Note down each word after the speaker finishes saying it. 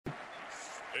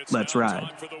It's Let's now ride.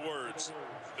 time for the words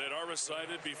that are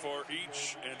recited before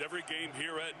each and every game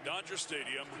here at Dodger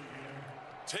Stadium.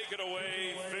 Take it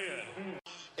away, Finn.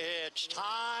 It's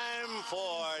time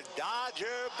for Dodger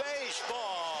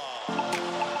baseball.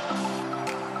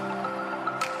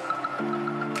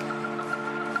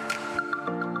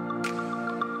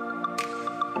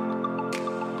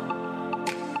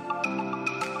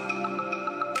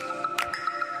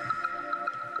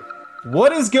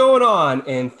 What is going on?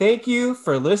 And thank you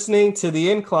for listening to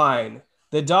The Incline.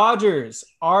 The Dodgers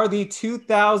are the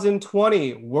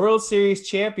 2020 World Series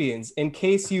champions, in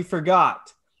case you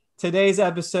forgot. Today's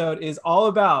episode is all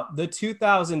about the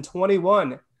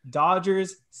 2021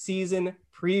 Dodgers season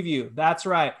preview. That's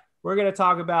right. We're going to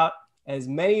talk about as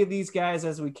many of these guys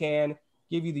as we can,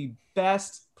 give you the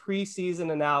best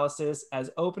preseason analysis as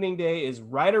opening day is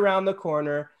right around the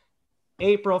corner,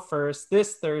 April 1st,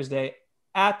 this Thursday,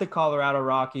 at the Colorado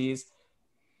Rockies.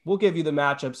 We'll give you the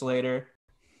matchups later.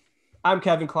 I'm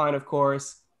Kevin Klein, of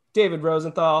course. David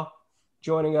Rosenthal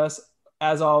joining us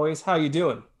as always. How you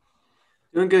doing?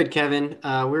 Doing good, Kevin.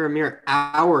 We're a mere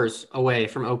hours away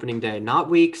from opening day. Not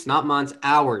weeks, not months,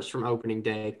 hours from opening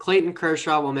day. Clayton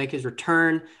Kershaw will make his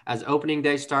return as opening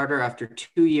day starter after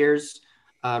 2 years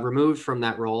removed from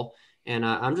that role. And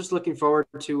I'm just looking forward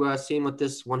to seeing what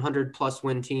this 100-plus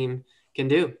win team can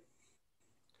do.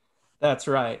 That's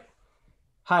right.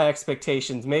 High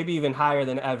expectations, maybe even higher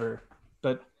than ever.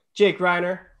 But Jake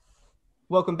Reiner,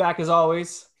 welcome back as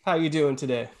always. How you doing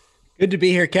today? Good to be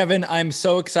here, Kevin. I'm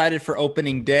so excited for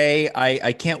opening day.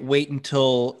 I can't wait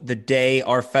until the day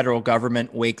our federal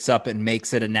government wakes up and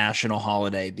makes it a national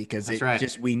holiday, because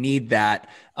we need that.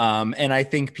 And I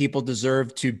think people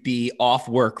deserve to be off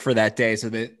work for that day so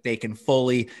that they can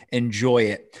fully enjoy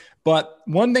it. But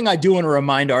one thing I do want to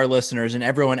remind our listeners and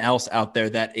everyone else out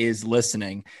there that is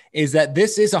listening is that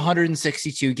this is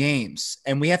 162 games.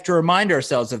 And we have to remind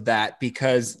ourselves of that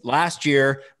because last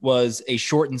year was a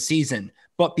shortened season.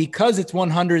 But because it's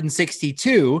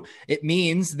 162, it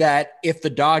means that if the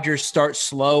Dodgers start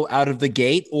slow out of the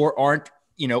gate or aren't,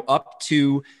 up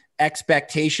to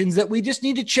expectations, that we just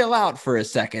need to chill out for a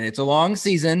second. It's a long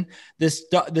season. This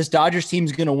Dodgers team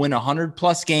is going to win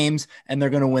 100+ games and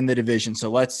they're going to win the division. So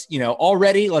let's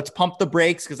pump the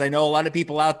brakes, because I know a lot of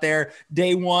people out there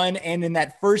day one and in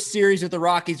that first series with the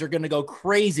Rockies are going to go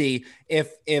crazy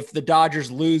if the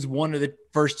Dodgers lose one of the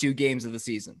first 2 games of the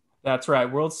season. That's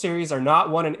right. World Series are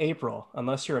not won in April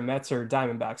unless you're a Mets or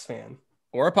Diamondbacks fan.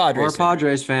 Or a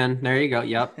Padres fan. There you go.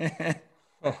 Yep.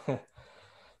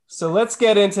 So let's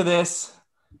get into this.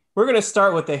 We're going to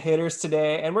start with the hitters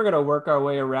today, and we're going to work our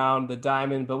way around the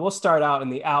diamond, but we'll start out in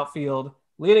the outfield.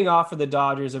 Leading off for the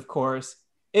Dodgers, of course,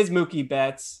 is Mookie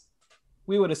Betts.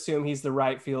 We would assume he's the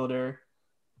right fielder.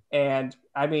 And,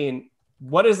 I mean,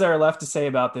 what is there left to say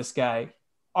about this guy?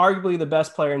 Arguably the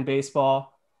best player in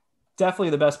baseball.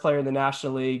 Definitely the best player in the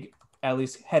National League, at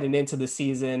least heading into the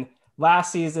season.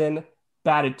 Last season,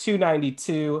 batted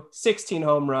 .292, 16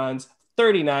 home runs,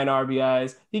 39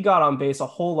 RBIs. He got on base a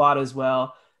whole lot as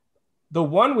well. The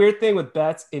one weird thing with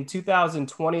Betts in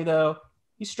 2020, though,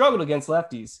 he struggled against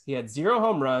lefties. He had 0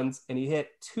 home runs, and he hit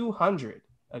 200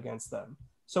 against them.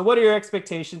 So what are your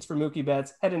expectations for Mookie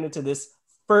Betts heading into this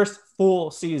first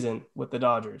full season with the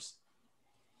Dodgers?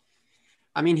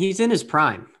 I mean, he's in his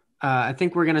prime. I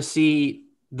think we're going to see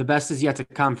the best is yet to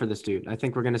come for this dude. I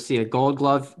think we're going to see a gold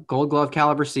glove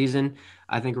caliber season.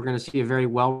 I think we're going to see a very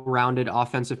well-rounded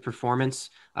offensive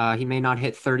performance. He may not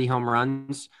hit 30 home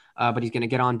runs, but he's going to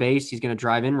get on base. He's going to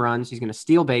drive in runs. He's going to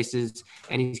steal bases,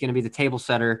 and he's going to be the table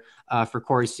setter for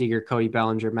Corey Seager, Cody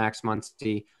Bellinger, Max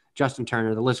Muncy, Justin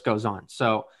Turner. The list goes on.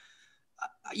 So,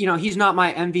 he's not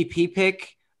my MVP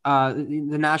pick. The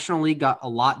National League got a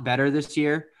lot better this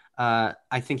year.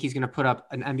 I think he's going to put up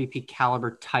an MVP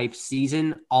caliber type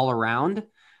season all around.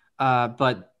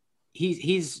 But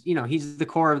he's the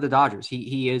core of the Dodgers.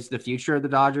 He is the future of the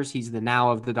Dodgers. He's the now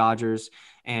of the Dodgers,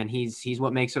 and he's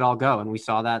what makes it all go. And we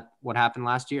saw that what happened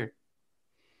last year.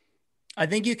 I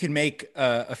think you can make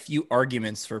a few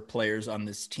arguments for players on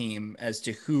this team as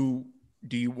to who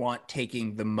do you want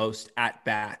taking the most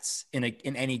at-bats in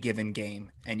any given game.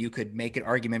 And you could make an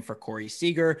argument for Corey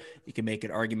Seager. You can make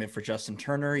an argument for Justin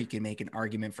Turner. You can make an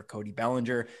argument for Cody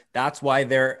Bellinger. That's why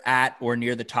they're at or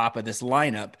near the top of this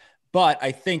lineup. But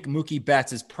I think Mookie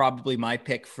Betts is probably my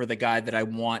pick for the guy that I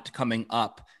want coming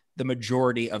up the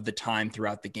majority of the time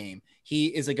throughout the game.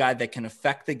 He is a guy that can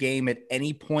affect the game at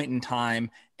any point in time,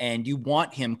 and you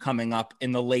want him coming up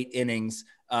in the late innings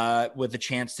with a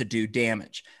chance to do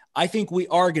damage. I think we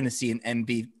are going to see an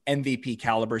MVP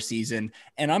caliber season.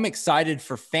 And I'm excited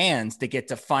for fans to get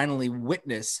to finally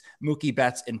witness Mookie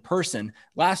Betts in person.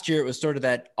 Last year, it was sort of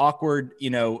that awkward,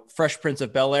 Fresh Prince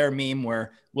of Bel-Air meme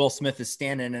where Will Smith is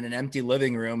standing in an empty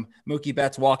living room, Mookie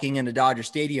Betts walking into Dodger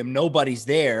Stadium. Nobody's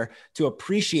there to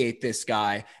appreciate this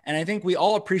guy. And I think we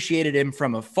all appreciated him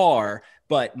from afar,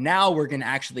 but now we're going to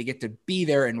actually get to be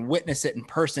there and witness it in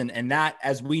person. And that,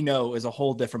 as we know, is a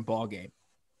whole different ballgame.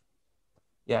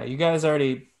 Yeah, you guys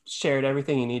already shared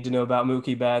everything you need to know about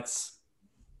Mookie Betts.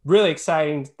 Really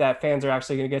exciting that fans are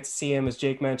actually going to get to see him, as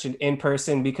Jake mentioned, in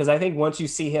person, because I think once you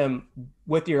see him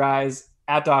with your eyes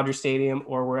at Dodger Stadium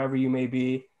or wherever you may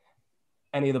be,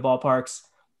 any of the ballparks,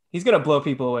 he's going to blow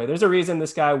people away. There's a reason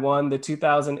this guy won the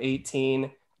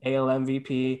 2018 AL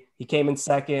MVP. He came in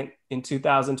second in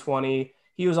 2020.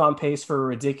 He was on pace for a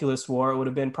ridiculous WAR. It would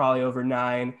have been probably over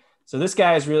 9. So this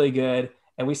guy is really good.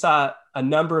 And we saw a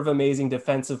number of amazing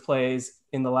defensive plays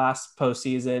in the last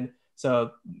postseason.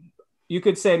 So you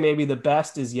could say maybe the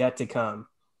best is yet to come.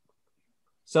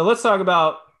 So let's talk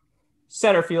about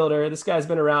center fielder. This guy's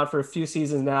been around for a few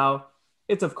seasons now.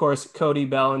 It's, of course, Cody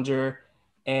Bellinger.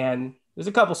 And there's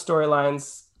a couple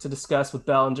storylines to discuss with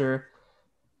Bellinger.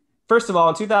 First of all,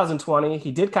 in 2020,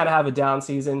 he did kind of have a down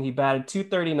season. He batted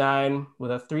 .239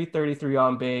 with a .333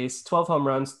 on base, 12 home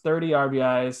runs, 30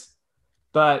 RBIs.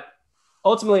 But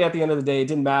ultimately, at the end of the day, it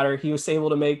didn't matter. He was able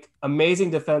to make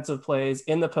amazing defensive plays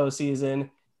in the postseason.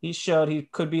 He showed he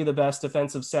could be the best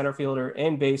defensive center fielder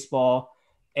in baseball.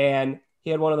 And he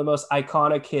had one of the most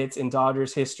iconic hits in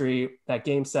Dodgers history, that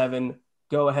Game 7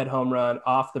 go-ahead home run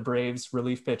off the Braves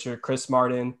relief pitcher, Chris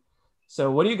Martin. So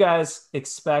what do you guys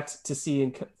expect to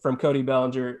see from Cody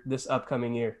Bellinger this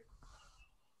upcoming year?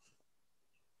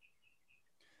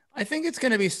 I think it's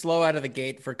going to be slow out of the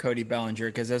gate for Cody Bellinger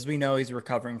because, as we know, he's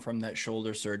recovering from that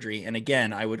shoulder surgery. And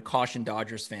again, I would caution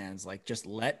Dodgers fans, just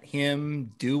let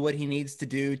him do what he needs to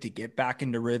do to get back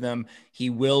into rhythm. He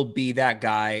will be that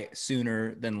guy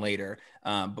sooner than later.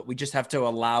 But we just have to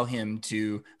allow him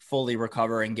to fully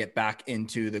recover and get back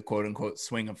into the quote unquote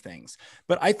swing of things.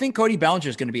 But I think Cody Bellinger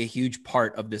is going to be a huge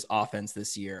part of this offense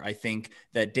this year. I think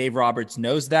that Dave Roberts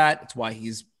knows that. It's why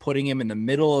he's putting him in the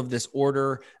middle of this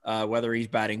order, whether he's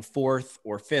batting 4th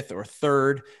or 5th or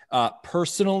 3rd.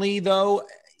 Personally, though,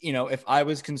 if I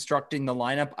was constructing the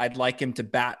lineup, I'd like him to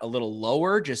bat a little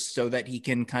lower just so that he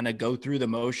can kind of go through the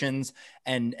motions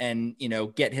and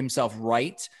get himself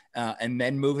right and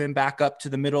then move him back up to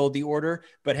the middle of the order.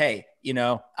 But hey,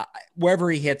 wherever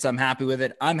he hits, I'm happy with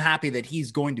it. I'm happy that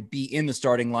he's going to be in the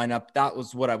starting lineup. That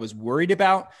was what I was worried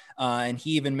about. And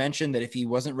he even mentioned that if he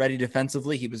wasn't ready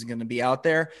defensively, he was going to be out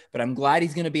there, but I'm glad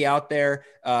he's going to be out there.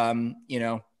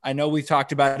 I know we've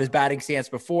talked about his batting stance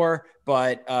before,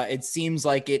 but it seems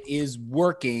like it is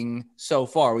working so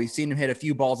far. We've seen him hit a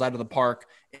few balls out of the park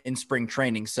in spring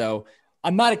training. So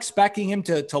I'm not expecting him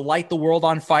to light the world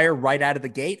on fire right out of the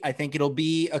gate. I think it'll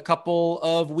be a couple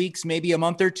of weeks, maybe a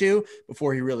month or two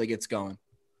before he really gets going.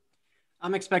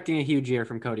 I'm expecting a huge year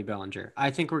from Cody Bellinger.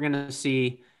 I think we're going to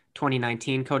see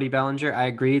 2019 Cody Bellinger. I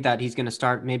agree that he's going to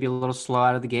start maybe a little slow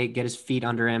out of the gate, get his feet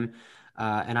under him.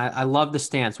 And I love the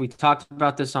stance. We talked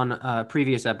about this on a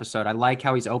previous episode. I like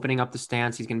how he's opening up the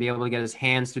stance. He's going to be able to get his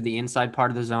hands through the inside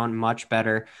part of the zone much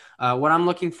better. What I'm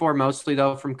looking for mostly,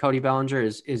 though, from Cody Bellinger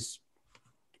is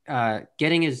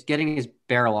getting his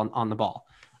barrel on the ball.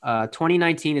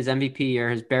 2019, his MVP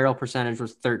year, his barrel percentage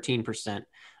was 13%.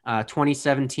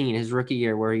 2017, his rookie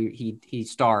year where he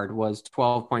starred, was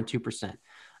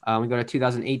 12.2%. We go to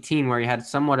 2018 where he had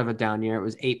somewhat of a down year. It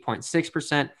was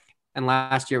 8.6%. And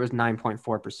last year it was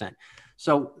 9.4%.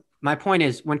 So my point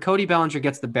is, when Cody Bellinger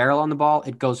gets the barrel on the ball,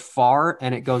 it goes far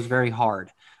and it goes very hard.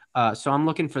 So I'm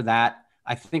looking for that.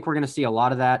 I think we're going to see a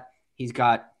lot of that. He's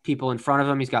got people in front of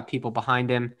him. He's got people behind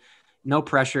him. No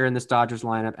pressure in this Dodgers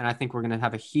lineup. And I think we're going to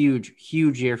have a huge,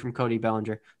 huge year from Cody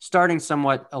Bellinger, starting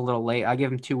somewhat a little late. I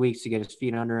give him 2 weeks to get his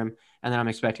feet under him, and then I'm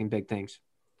expecting big things.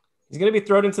 He's going to be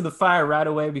thrown into the fire right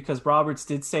away because Roberts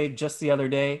did say just the other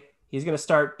day he's going to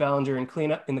start Bellinger in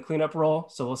the cleanup role.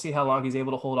 So we'll see how long he's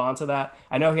able to hold on to that.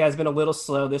 I know he has been a little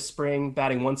slow this spring,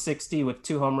 batting 160 with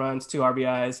 2 home runs, 2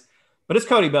 RBIs. But it's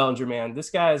Cody Bellinger, man. This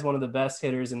guy is one of the best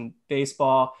hitters in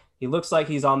baseball. He looks like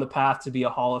he's on the path to be a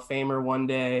Hall of Famer one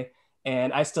day.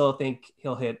 And I still think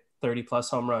he'll hit 30-plus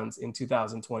home runs in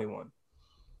 2021.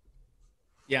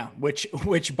 Yeah,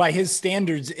 which by his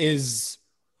standards is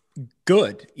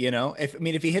good.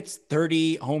 If he hits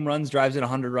 30 home runs, drives in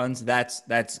 100 runs, that's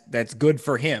good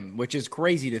for him, which is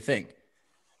crazy to think.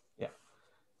 Yeah.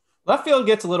 Left field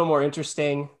gets a little more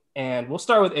interesting, and we'll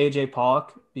start with AJ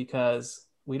Pollock because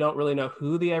We don't really know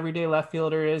who the everyday left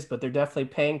fielder is, but they're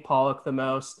definitely paying Pollock the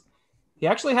most. He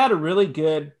actually had a really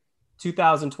good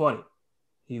 2020.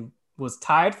 He was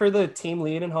tied for the team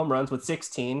lead in home runs with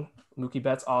 16. Mookie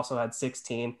Betts also had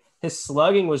 16. His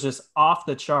slugging was just off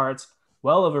the charts,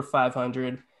 well over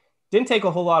 500. Didn't take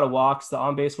a whole lot of walks. The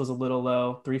on base was a little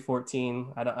low,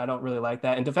 314. I don't really like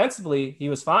that. And defensively, he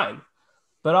was fine.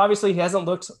 But obviously, he hasn't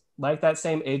looked like that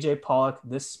same AJ Pollock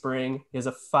this spring. He has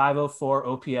a 504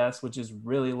 OPS, which is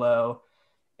really low.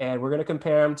 And we're going to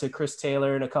compare him to Chris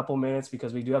Taylor in a couple minutes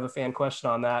because we do have a fan question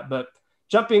on that. But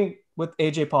jumping with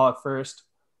AJ Pollock first,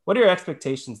 what are your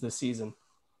expectations this season?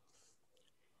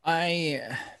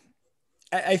 I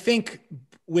think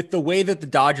with the way that the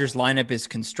Dodgers lineup is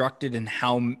constructed and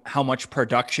how much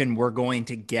production we're going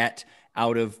to get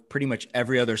out of pretty much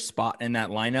every other spot in that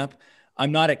lineup,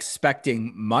 I'm not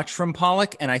expecting much from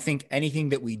Pollock. And I think anything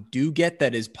that we do get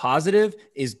that is positive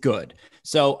is good.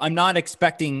 So I'm not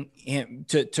expecting him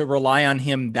to rely on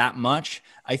him that much.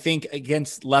 I think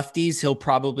against lefties, he'll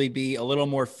probably be a little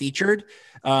more featured.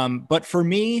 But for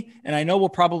me, and I know we'll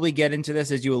probably get into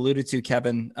this as you alluded to,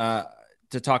 Kevin,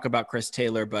 to talk about Chris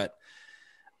Taylor, but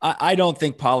I don't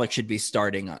think Pollock should be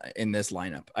starting in this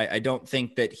lineup. I don't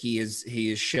think that he is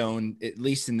shown, at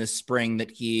least in this spring, that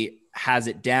he has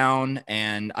it down.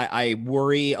 And I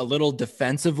worry a little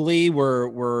defensively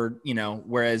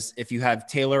whereas if you have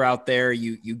Taylor out there,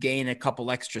 you gain a couple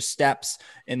extra steps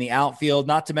in the outfield,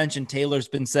 not to mention Taylor's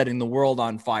been setting the world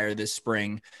on fire this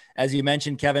spring. As you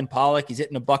mentioned, Kevin, Pollock, he's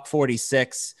hitting a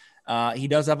 $146. He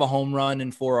does have a home run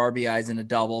and 4 RBIs and a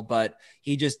double, but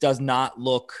he just does not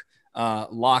look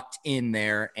locked in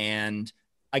there. And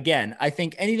again, I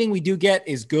think anything we do get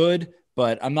is good,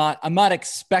 but I'm not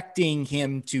expecting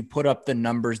him to put up the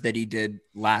numbers that he did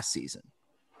last season.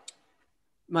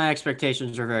 My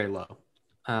expectations are very low.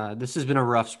 This has been a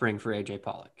rough spring for AJ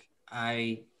Pollock.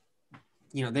 They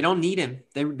don't need him.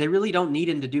 They really don't need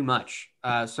him to do much.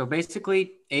 So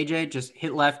basically, AJ just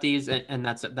hit lefties, and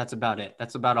that's about it.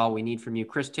 That's about all we need from you.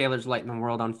 Chris Taylor's lighting the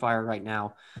world on fire right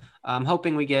now. I'm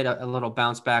hoping we get a little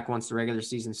bounce back once the regular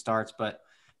season starts, but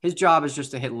his job is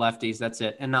just to hit lefties. That's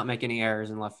it, and not make any errors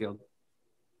in left field.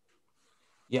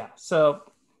 Yeah, so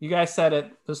you guys said it.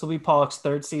 This will be Pollock's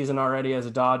 3rd season already as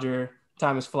a Dodger.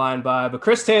 Time is flying by. But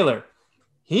Chris Taylor,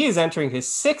 he is entering his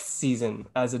 6th season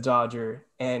as a Dodger,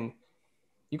 and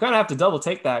you kind of have to double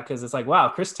take that because it's like, wow,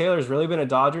 Chris Taylor's really been a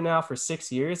Dodger now for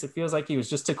 6 years. It feels like he was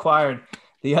just acquired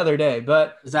the other day.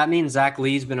 But does that mean Zach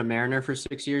Lee's been a Mariner for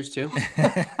 6 years too?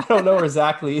 I don't know where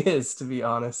Zach Lee is, to be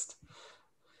honest.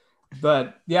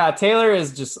 But yeah, Taylor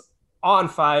is just on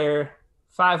fire.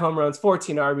 5 home runs,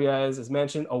 14 RBIs, as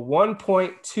mentioned, a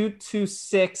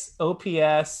 1.226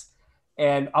 OPS.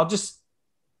 And I'll just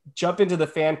jump into the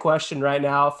fan question right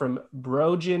now from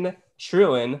Brojan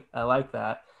Truin. I like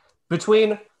that.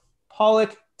 Between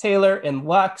Pollock, Taylor, and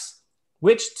Lux,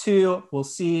 which two will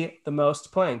see the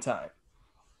most playing time?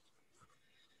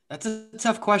 That's a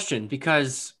tough question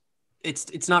because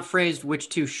it's not phrased which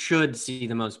two should see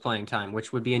the most playing time,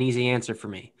 which would be an easy answer for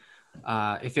me.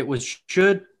 If it was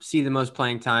should see the most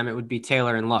playing time, it would be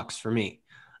Taylor and Lux for me.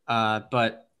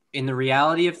 But in the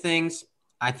reality of things,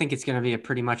 I think it's going to be a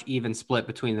pretty much even split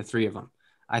between the 3 of them.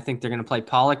 I think they're going to play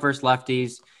Pollock versus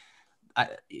lefties.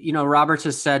 Roberts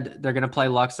has said they're going to play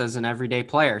Lux as an everyday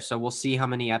player. So we'll see how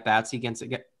many at-bats he gets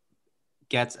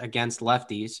against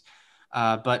lefties.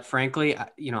 But frankly,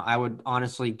 I would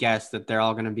honestly guess that they're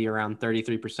all going to be around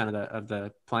 33% of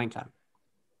the playing time.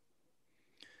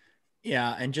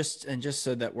 Yeah, and just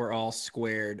so that we're all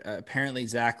squared, apparently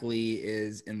Zach Lee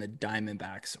is in the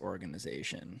Diamondbacks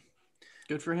organization.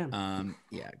 Good for him.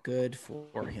 Yeah, good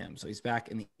for him. So he's back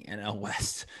in the NL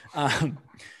West.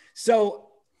 So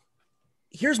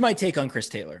here's my take on Chris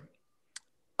Taylor.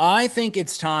 I think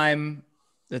it's time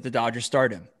that the Dodgers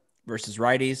start him versus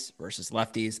righties versus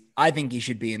lefties. I think he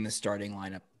should be in the starting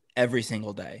lineup every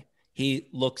single day. He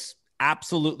looks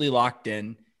absolutely locked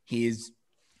in. He's,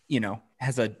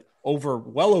 has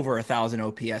well over 1,000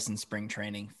 OPS in spring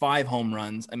training, 5 home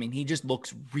runs. I mean, he just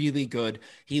looks really good.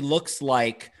 He looks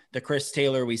like the Chris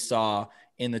Taylor we saw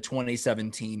in the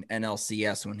 2017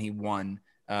 NLCS when he won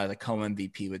the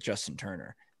co-MVP with Justin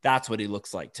Turner. That's what he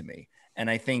looks like to me. And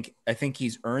I think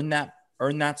he's earned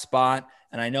that spot.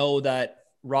 And I know that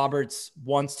Roberts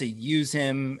wants to use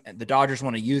him. The Dodgers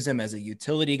want to use him as a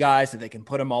utility guy so they can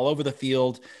put him all over the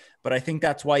field. But I think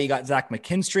that's why you got Zach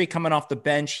McKinstry coming off the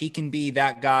bench. He can be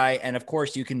that guy. And of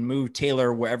course you can move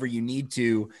Taylor wherever you need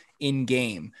to in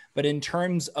game. But in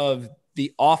terms of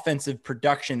the offensive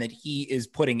production that he is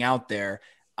putting out there,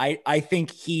 I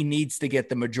think he needs to get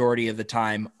the majority of the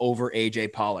time over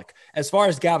AJ Pollock. As far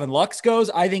as Gavin Lux goes,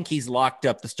 I think he's locked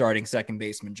up the starting second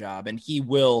baseman job, and he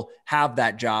will have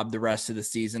that job the rest of the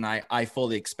season. I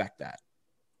fully expect that.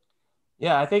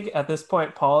 Yeah, I think at this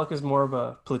point, Pollock is more of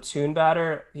a platoon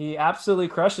batter. He absolutely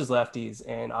crushes lefties,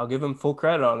 and I'll give him full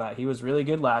credit on that. He was really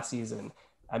good last season.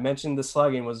 I mentioned the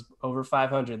slugging was over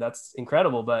 500. That's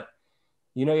incredible, but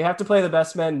you have to play the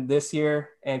best men this year.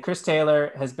 And Chris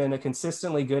Taylor has been a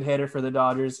consistently good hitter for the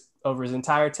Dodgers over his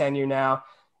entire tenure now.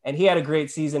 And he had a great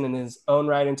season in his own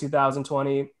right in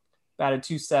 2020, batted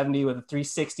 270 with a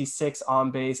 366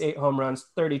 on base, 8 home runs,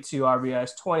 32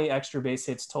 RBIs, 20 extra base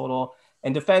hits total.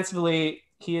 And defensively,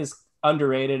 he is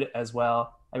underrated as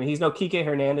well. I mean, he's no Kike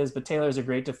Hernandez, but Taylor's a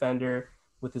great defender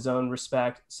with his own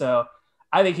respect. So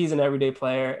I think he's an everyday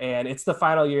player, and it's the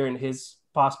final year in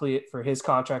possibly for his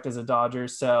contract as a Dodger.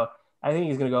 So I think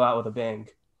he's going to go out with a bang.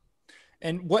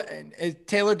 And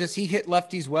Taylor, does he hit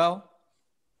lefties well?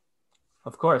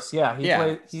 Of course. Yeah.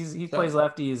 He plays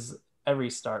lefties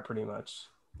every start pretty much.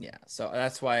 Yeah. So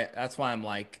that's why I'm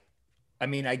like, I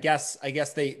mean, I guess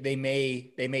they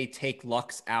may take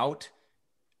Lux out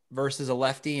versus a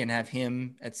lefty and have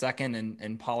him at second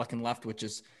and Pollock in left, which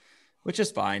is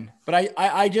fine. But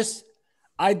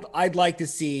I'd like to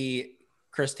see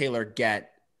Chris Taylor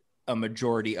get a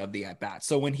majority of the at bats.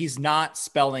 So when he's not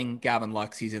spelling Gavin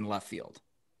Lux, he's in left field.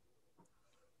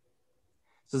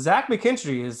 So Zach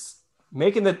McKinstry is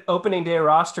making the opening day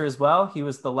roster as well. He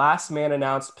was the last man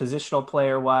announced positional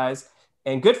player wise,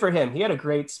 and good for him. He had a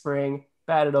great spring.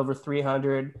 Batted over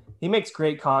 300. He makes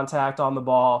great contact on the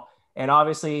ball. And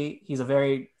obviously he's a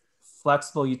very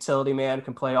flexible utility man,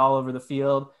 can play all over the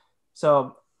field.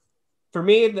 So for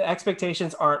me, the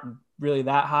expectations aren't really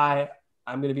that high.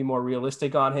 I'm going to be more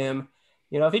realistic on him.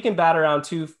 If he can bat around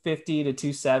 250 to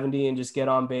 270 and just get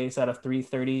on base at a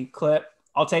 330 clip,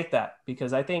 I'll take that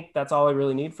because I think that's all I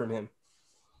really need from him.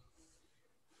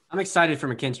 I'm excited for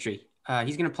McKinstry.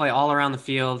 He's going to play all around the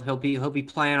field. He'll be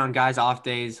playing on guys' off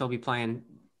days. He'll be playing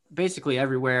basically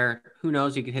everywhere. Who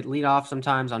knows? He could hit leadoff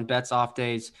sometimes on Betts off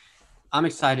days. I'm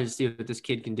excited to see what this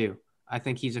kid can do. I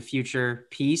think he's a future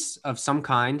piece of some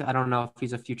kind. I don't know if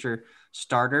he's a future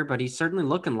starter, but he's certainly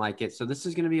looking like it. So this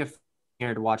is going to be a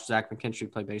year to watch Zach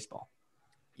McKinstry play baseball.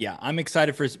 Yeah, I'm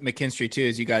excited for McKinstry too.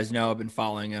 As you guys know, I've been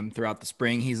following him throughout the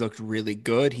spring. He's looked really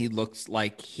good. He looks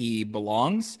like he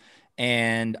belongs.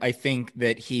 And I think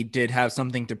that he did have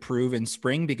something to prove in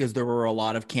spring because there were a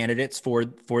lot of candidates for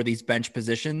these bench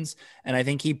positions. And I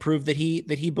think he proved that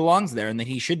he belongs there and that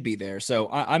he should be there. So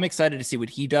I'm excited to see what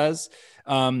he does.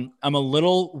 I'm a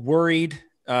little worried,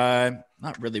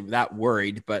 not really that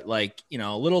worried, but a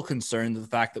little concerned with the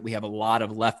fact that we have a lot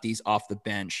of lefties off the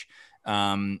bench.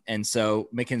 And so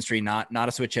McKinstry, not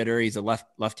a switch hitter. He's a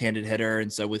left-handed hitter.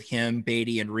 And so with him,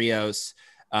 Beatty and Rios,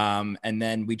 and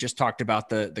then we just talked about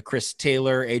the Chris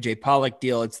Taylor, AJ Pollock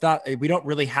deal. We don't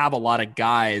really have a lot of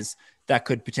guys that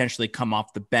could potentially come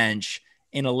off the bench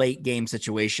in a late game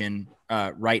situation,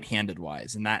 right-handed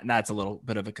wise. And that's a little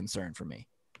bit of a concern for me.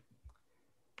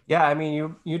 Yeah. I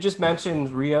mean, you just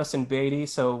mentioned Rios and Beatty,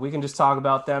 so we can just talk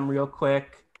about them real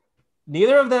quick.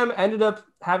 Neither of them ended up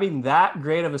having that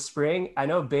great of a spring. I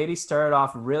know Beatty started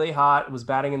off really hot, was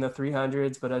batting in the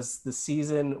 300s, but as the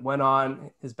season went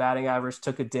on, his batting average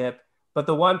took a dip. But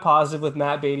the one positive with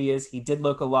Matt Beatty is he did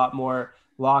look a lot more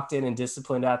locked in and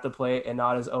disciplined at the plate and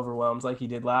not as overwhelmed like he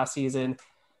did last season.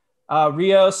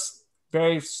 Rios,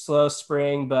 very slow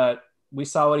spring, but we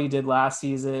saw what he did last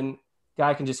season.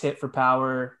 Guy can just hit for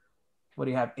power. What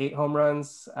do you have, 8 home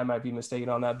runs? I might be mistaken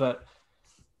on that, but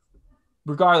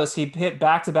regardless, he hit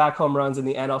back-to-back home runs in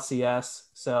the NLCS.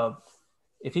 So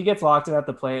if he gets locked in at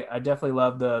the plate, I definitely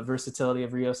love the versatility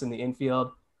of Rios in the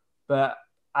infield. But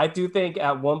I do think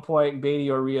at one point,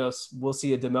 Beatty or Rios will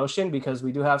see a demotion because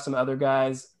we do have some other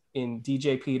guys in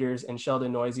DJ Peters and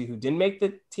Sheldon Noisy who didn't make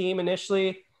the team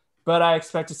initially, but I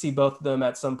expect to see both of them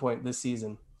at some point this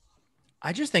season.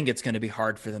 I just think it's going to be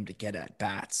hard for them to get at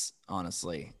bats,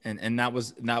 honestly. And that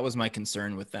was my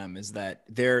concern with them, is that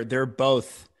they're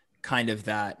both kind of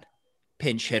that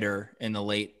pinch hitter in the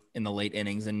late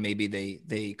innings, and maybe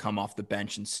they come off the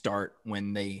bench and start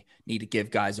when they need to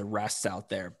give guys a rest out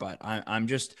there. But I'm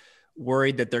just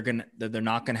worried that they're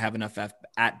not gonna have enough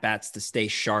at bats to stay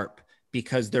sharp,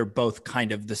 because they're both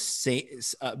kind of the same.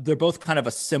 They're both kind of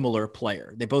a similar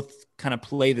player. They both kind of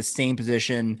play the same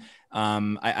position.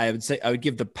 I would say I would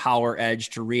give the power edge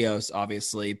to Rios,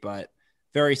 obviously, but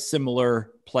very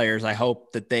similar players. I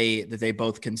hope that they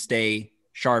both can stay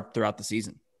sharp throughout the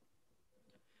season.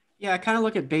 Yeah, I kind of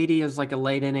look at Beatty as like a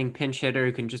late inning pinch hitter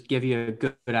who can just give you a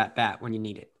good at bat when you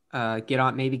need it. Get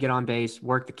on base,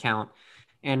 work the count.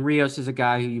 and Rios is a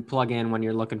guy who you plug in when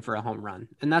you're looking for a home run,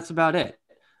 and that's about it.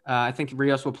 I think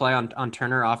Rios will play on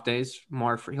Turner off days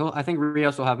more. I think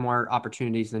Rios will have more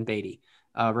opportunities than Beatty,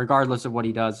 regardless of what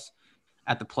he does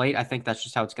at the plate. I think that's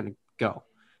just how it's going to go.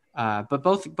 But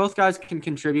both guys can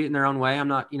contribute in their own way. I'm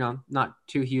not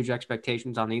too huge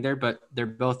expectations on either, but they're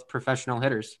both professional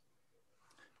hitters.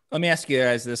 Let me ask you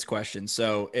guys this question.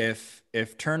 So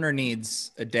if Turner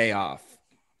needs a day off,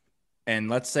 and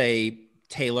let's say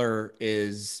Taylor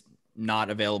is not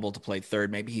available to play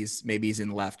third, maybe he's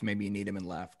in left, maybe you need him in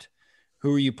left.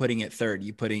 Who are you putting at third?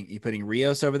 You putting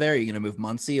Rios over there? Are you going to move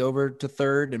Muncy over to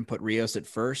third and put Rios at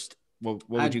first? What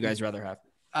would you guys rather have?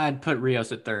 I'd put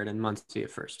Rios at third and Muncy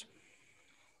at first.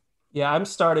 Yeah, I'm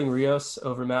starting Rios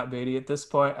over Matt Beatty at this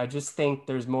point. I just think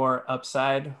there's more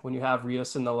upside when you have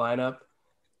Rios in the lineup.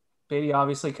 Beatty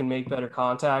obviously can make better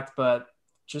contact, but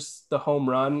just the home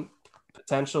run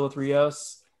potential with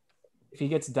Rios, if he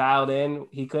gets dialed in,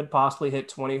 he could possibly hit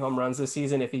 20 home runs this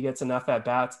season if he gets enough at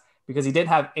bats, because he did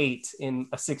have 8 in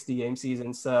a 60-game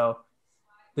season. So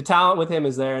the talent with him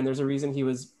is there, and there's a reason he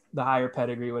was the higher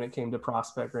pedigree when it came to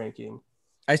prospect ranking.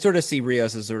 I sort of see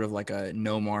Rios as sort of like a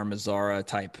Nomar Mazara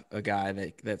type of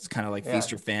guy that's kind of like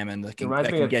feast or famine. That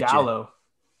reminds me of Gallo.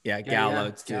 Yeah,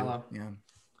 Gallo too. Gallo. Yeah.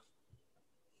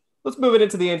 Let's move it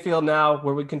into the infield now,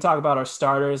 where we can talk about our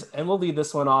starters, and we'll lead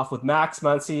this one off with Max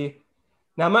Muncy.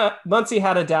 Now, Muncy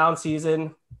had a down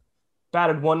season,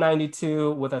 batted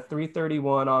 192 with a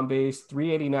 331 on base,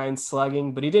 389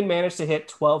 slugging, but he did manage to hit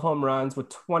 12 home runs with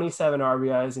 27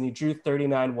 RBIs, and he drew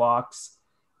 39 walks.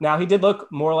 Now, he did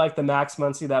look more like the Max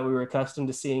Muncy that we were accustomed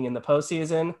to seeing in the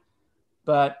postseason,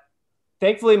 but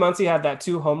thankfully, Muncy had that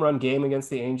 2 home run game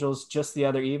against the Angels just the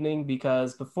other evening,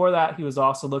 because before that, he was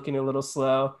also looking a little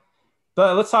slow.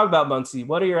 But let's talk about Muncy.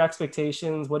 What are your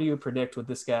expectations? What do you predict with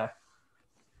this guy?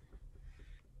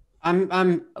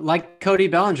 I'm like Cody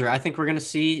Bellinger. I think we're going to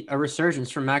see a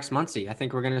resurgence from Max Muncy. I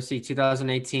think we're going to see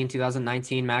 2018,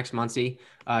 2019 Max Muncy.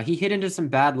 He hit into some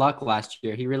bad luck last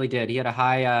year. He really did. He had a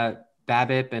high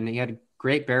BABIP, and he had a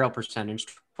great barrel percentage,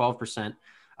 12%.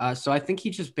 So I think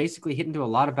he just basically hit into a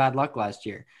lot of bad luck last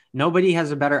year. Nobody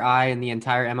has a better eye in the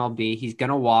entire MLB. He's going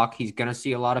to walk. He's going to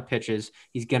see a lot of pitches.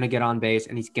 He's going to get on base,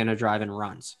 and he's going to drive in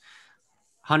runs.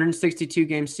 162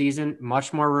 game season,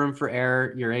 much more room for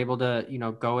error. You're able to,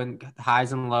 go in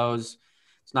highs and lows.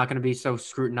 It's not going to be so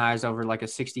scrutinized over like a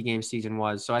 60 game season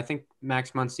was. So I think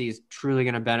Max Muncy is truly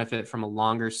going to benefit from a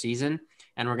longer season,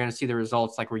 and we're going to see the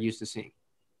results like we're used to seeing.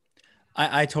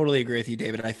 I totally agree with you,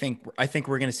 David. I think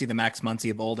we're going to see the Max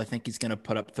Muncy of old. I think he's going to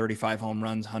put up 35 home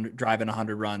runs, driving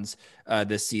 100 runs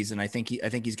this season. I think he's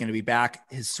going to be back.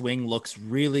 His swing looks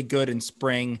really good in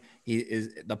spring.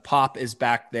 The pop is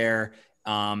back there.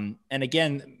 And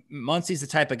again, Muncy's the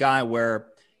type of guy where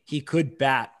he could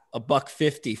bat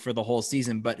 $150 for the whole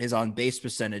season, but his on base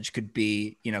percentage could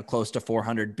be, close to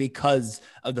 400 because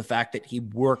of the fact that he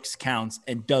works counts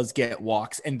and does get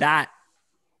walks. And that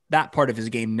part of his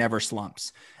game never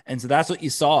slumps. And so that's what you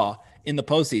saw in the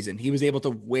postseason. He was able to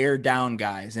wear down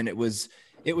guys. And it was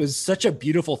such a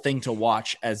beautiful thing to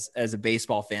watch as a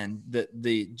baseball fan,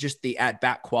 the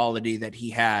at-bat quality that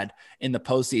he had in the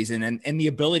postseason and the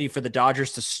ability for the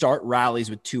Dodgers to start rallies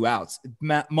with 2 outs.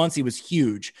 Muncy was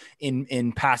huge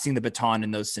in passing the baton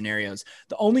in those scenarios.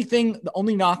 The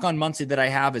only knock on Muncy that I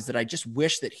have is that I just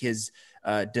wish that his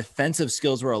defensive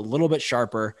skills were a little bit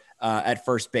sharper at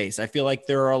first base. I feel like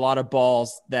there are a lot of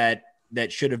balls that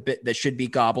should be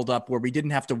gobbled up, where we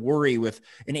didn't have to worry with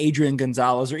an Adrian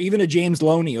Gonzalez or even a James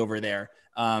Loney over there.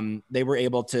 They were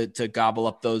able to gobble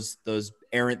up those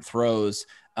errant throws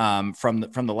from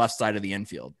the left side of the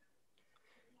infield.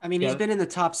 I mean, he's been in the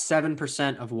top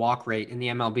 7% of walk rate in the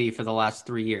MLB for the last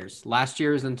 3 years. Last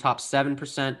year was in the top 7%,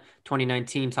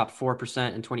 2019 top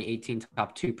 4%, and 2018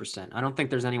 top 2%. I don't think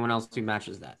there's anyone else who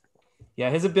matches that. Yeah,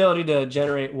 his ability to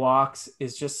generate walks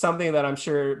is just something that I'm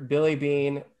sure Billy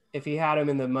Beane, if he had him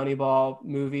in the Moneyball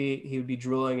movie, he would be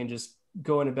drooling and just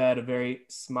going to bed a very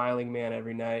smiling man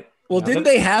every night. Well, didn't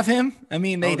they have him? I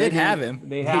mean, they did have him.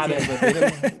 They had him,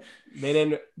 but they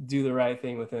didn't do the right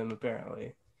thing with him,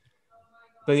 apparently.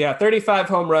 But yeah, 35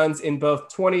 home runs in both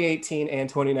 2018 and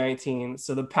 2019.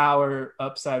 So the power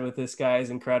upside with this guy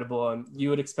is incredible. And you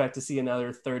would expect to see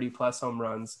another 30-plus home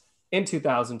runs in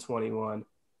 2021.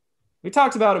 We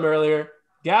talked about him earlier.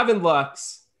 Gavin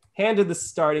Lux handed the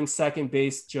starting second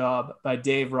base job by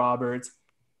Dave Roberts,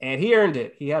 and he earned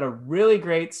it. He had a really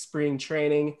great spring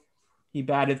training. He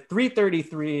batted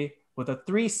 .333 with a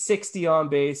 .360 on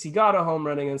base. He got a home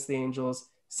run against the Angels,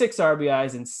 6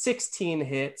 RBIs and 16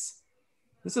 hits.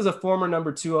 This is a former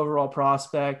number 2 overall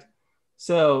prospect.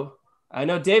 So I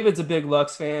know David's a big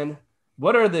Lux fan,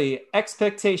 what are the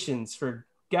expectations for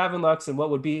Gavin Lux and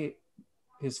what would be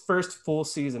his first full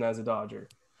season as a Dodger?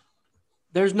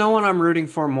 There's no one I'm rooting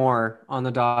for more on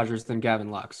the Dodgers than Gavin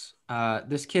Lux.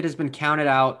 This kid has been counted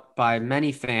out by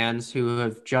many fans who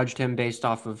have judged him based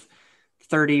off of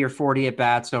 30 or 40 at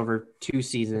bats over 2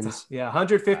 seasons. Yeah,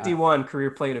 151 career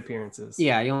plate appearances.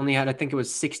 Yeah, he only had, I think it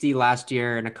was 60 last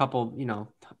year and a couple,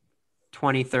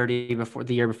 20, 30 before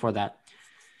the year before that.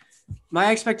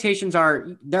 My expectations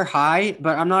they're high,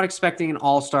 but I'm not expecting an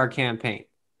all-star campaign.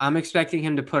 I'm expecting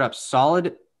him to put up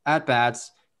solid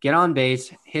at-bats, get on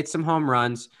base, hit some home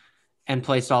runs, and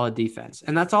play solid defense.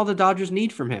 And that's all the Dodgers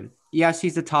need from him. Yes,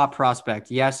 he's a top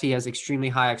prospect. Yes, he has extremely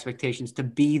high expectations to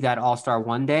be that all-star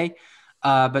one day.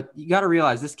 But you got to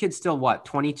realize this kid's still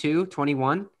 22,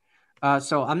 21.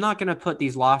 So I'm not going to put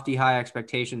these lofty high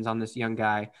expectations on this young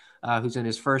guy who's in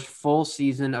his first full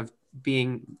season of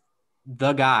being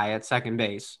the guy at second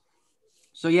base.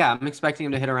 So yeah, I'm expecting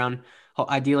him to hit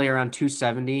ideally around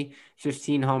 270,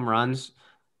 15 home runs,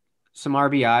 some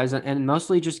RBIs, and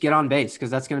mostly just get on base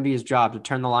because that's going to be his job, to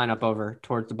turn the lineup over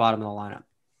towards the bottom of the lineup.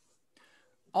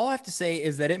 All I have to say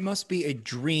is that it must be a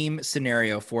dream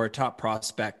scenario for a top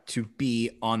prospect to be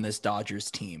on this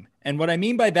Dodgers team. And what I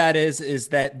mean by that is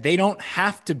that they don't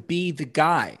have to be the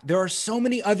guy. There are so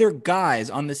many other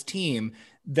guys on this team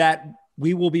that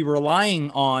we will be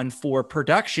relying on for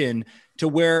production, to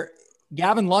where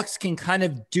Gavin Lux can kind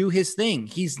of do his thing.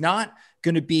 He's not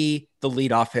going to be the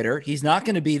leadoff hitter. He's not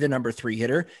going to be the number 3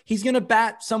 hitter. He's going to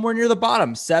bat somewhere near the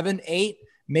bottom, 7, 8,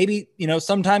 maybe,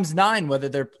 sometimes 9, whether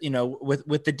they're,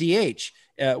 with the DH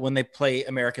when they play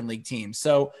American League teams.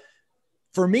 So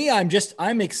for me,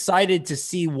 I'm excited to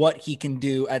see what he can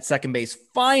do at second base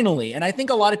finally. And I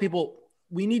think a lot of people,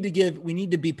 we need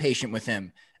to be patient with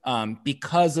him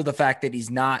because of the fact that he's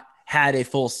not had a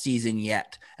full season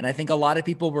yet. And I think a lot of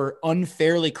people were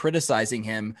unfairly criticizing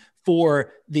him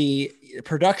for the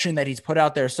production that he's put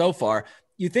out there so far.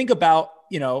 You think about,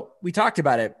 we talked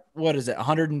about it. What is it?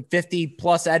 150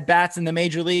 plus at bats in the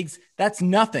major leagues. That's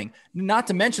nothing. Not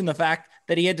to mention the fact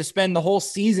that he had to spend the whole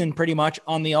season pretty much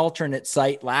on the alternate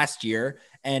site last year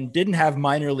and didn't have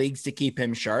minor leagues to keep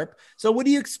him sharp. So what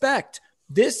do you expect?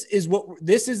 This is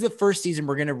the first season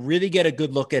we're going to really get a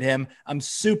good look at him. I'm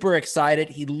super excited.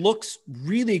 He looks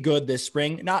really good this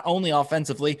spring, not only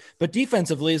offensively, but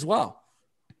defensively as well.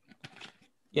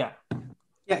 Yeah.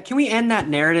 Yeah, can we end that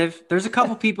narrative? There's a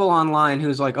couple people online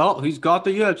who's like, oh, he's got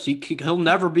the yips. He'll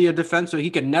never be a defenseman. He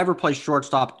could never play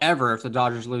shortstop ever if the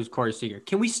Dodgers lose Corey Seager.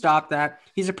 Can we stop that?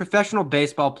 He's a professional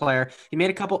baseball player. He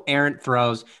made a couple errant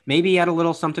throws. Maybe he had a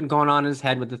little something going on in his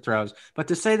head with the throws. But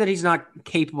to say that he's not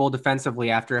capable defensively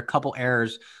after a couple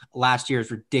errors last year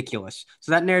is ridiculous.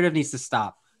 So that narrative needs to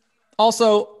stop.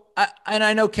 Also, and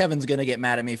I know Kevin's going to get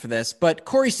mad at me for this, but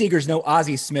Corey Seager's no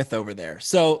Ozzie Smith over there.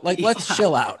 So, let's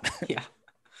chill out. Yeah.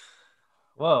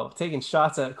 Whoa, taking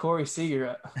shots at Corey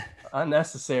Seager.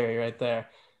 Unnecessary right there.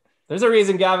 There's a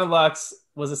reason Gavin Lux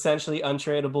was essentially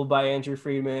untradeable by Andrew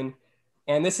Friedman.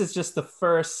 And this is just the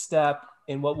first step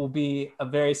in what will be a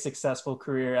very successful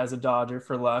career as a Dodger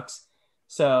for Lux.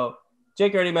 So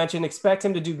Jake already mentioned, expect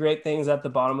him to do great things at the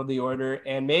bottom of the order.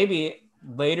 And maybe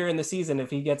later in the season, if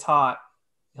he gets hot,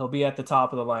 he'll be at the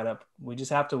top of the lineup. We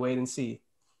just have to wait and see.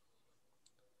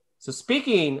 So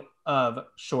speaking of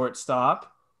shortstop,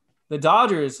 the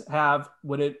Dodgers have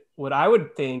what I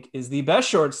would think is the best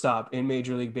shortstop in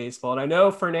Major League Baseball. And I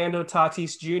know Fernando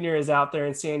Tatis Jr. is out there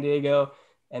in San Diego,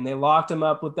 and they locked him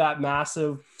up with that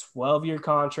massive 12-year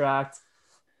contract,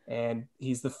 and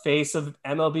he's the face of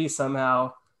MLB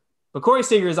somehow. But Corey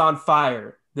Seager is on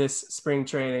fire this spring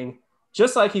training,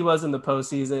 just like he was in the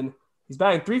postseason. He's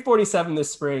batting .347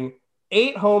 this spring,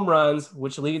 8 home runs,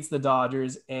 which leads the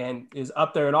Dodgers and is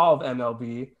up there in all of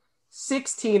MLB,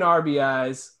 16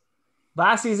 RBIs.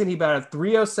 Last season, he batted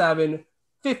 .307,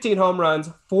 15 home runs,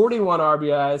 41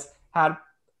 RBIs, had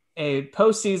a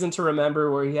postseason to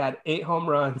remember where he had 8 home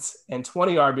runs and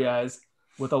 20 RBIs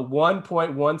with a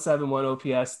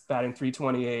 1.171 OPS, batting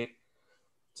 .328.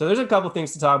 So there's a couple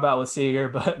things to talk about with Seager,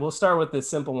 but we'll start with this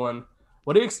simple one.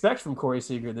 What do you expect from Corey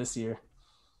Seager this year?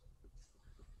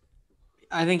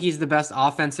 I think he's the best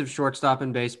offensive shortstop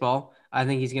in baseball. I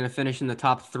think he's going to finish in the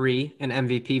top 3 in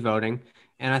MVP voting.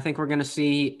 And I think we're going to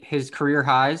see his career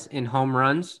highs in home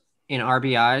runs, in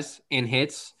RBIs, in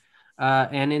hits,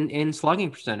 and in slugging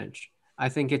percentage. I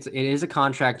think it is a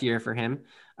contract year for him.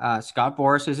 Scott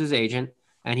Boras is his agent,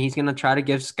 and he's going to try to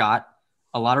give Scott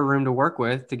a lot of room to work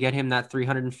with to get him that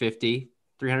 $360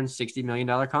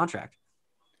 million contract.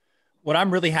 What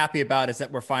I'm really happy about is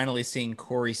that we're finally seeing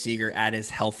Corey Seager at his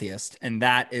healthiest. And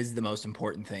that is the most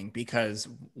important thing, because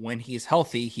when he's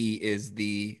healthy, he is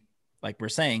the like we're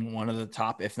saying, one of the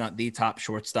top, if not the top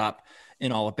shortstop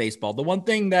in all of baseball. The one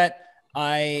thing that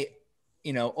I,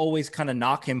 always kind of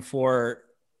knock him for,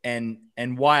 and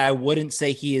why I wouldn't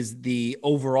say he is the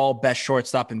overall best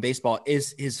shortstop in baseball,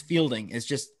 is his fielding is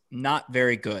just not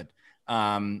very good.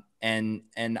 And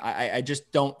I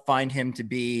just don't find him to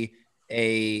be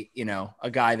a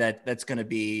guy that's going to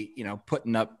be,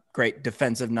 putting up great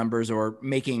defensive numbers or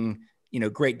making,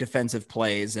 great defensive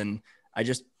plays. And I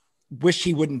just wish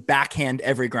he wouldn't backhand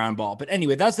every ground ball. But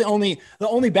anyway, that's the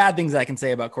only bad things I can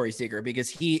say about Corey Seager, because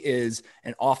he is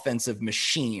an offensive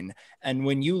machine. And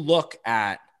when you look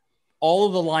at all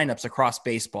of the lineups across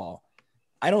baseball,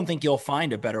 I don't think you'll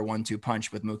find a better 1-2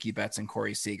 punch with Mookie Betts and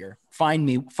Corey Seager. Find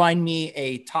me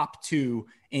a top two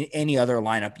in any other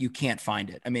lineup. You can't find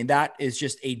it. I mean, that is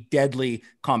just a deadly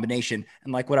combination.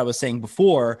 And like what I was saying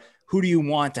before, who do you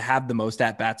want to have the most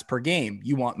at-bats per game?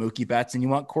 You want Mookie Betts and you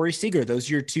want Corey Seager. Those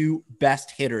are your two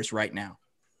best hitters right now.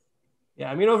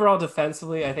 Yeah, I mean, overall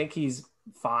defensively, I think he's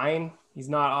fine. He's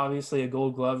not obviously a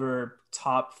Gold Glover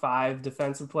top 5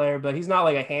 defensive player, but he's not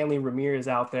like a Hanley Ramirez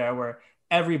out there where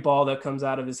every ball that comes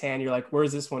out of his hand, you're like,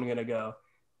 where's this one going to go?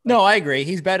 No, I agree.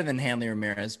 He's better than Hanley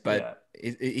Ramirez, but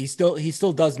yeah, he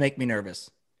still does make me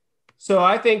nervous. So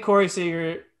I think Corey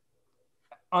Seager,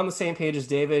 on the same page as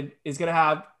David, is going to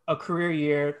have a career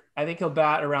year. I think he'll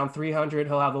bat around 300.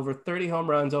 He'll have over 30 home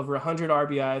runs, over 100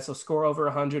 RBIs. He'll score over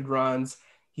 100 runs.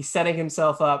 He's setting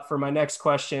himself up for my next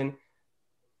question.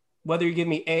 Whether you give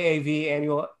me AAV,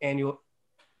 annual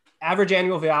average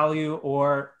annual value,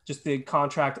 or just the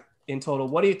contract in total,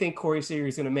 what do you think Corey Seager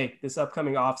is going to make this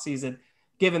upcoming offseason,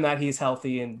 given that he's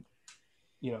healthy and,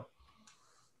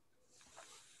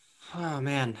 Oh,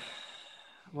 man.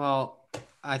 Well,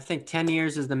 I think 10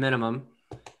 years is the minimum,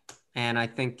 and I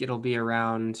think it'll be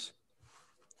around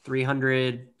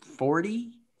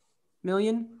 340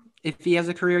 million if he has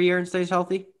a career year and stays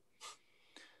healthy.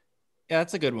 Yeah,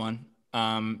 that's a good one.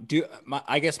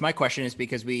 I guess my question is,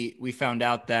 because we found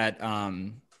out that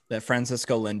that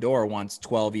Francisco Lindor wants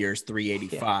 12 years,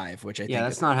 385, which I think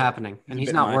that's not happening, and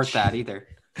he's not worth that either.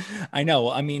 I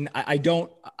know. I mean, I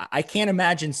can't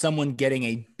imagine someone getting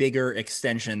a bigger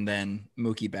extension than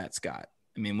Mookie Betts got.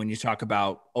 I mean, when you talk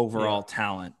about overall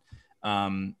talent.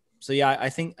 So yeah, I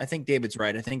think David's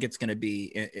right. I think it's going to be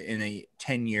in a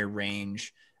 10-year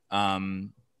range,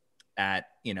 at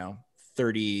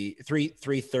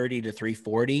 330 to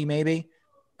 340 maybe.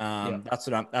 That's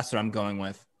what I'm going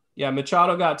with. Yeah,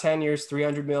 Machado got 10 years,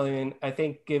 300 million. I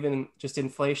think given just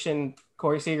inflation,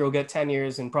 Corey Seager will get 10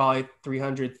 years and probably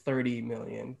 330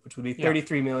 million, which would be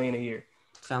 33 million a year.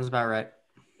 Sounds about right.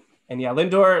 And yeah,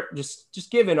 Lindor just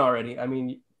given already. I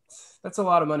mean, that's a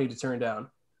lot of money to turn down.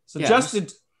 So Justin,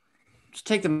 just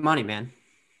take the money, man.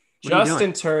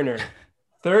 Justin Turner,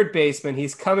 third baseman.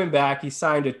 He's coming back. He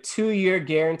signed a 2-year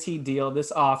guaranteed deal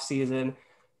this offseason.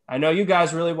 I know you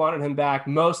guys really wanted him back.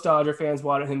 Most Dodger fans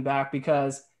wanted him back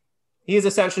because he is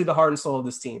essentially the heart and soul of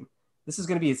this team. This is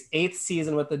going to be his 8th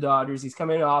season with the Dodgers. He's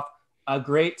coming off a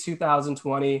great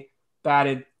 2020,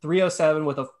 batted .307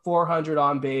 with a .400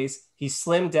 on base. He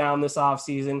slimmed down this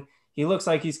offseason. He looks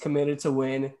like he's committed to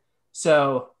win.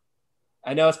 So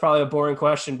I know it's probably a boring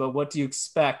question, but what do you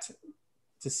expect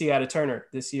to see out of Turner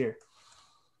this year?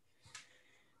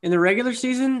 In the regular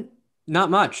season, not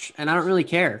much, and I don't really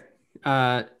care.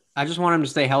 I just want him to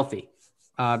stay healthy,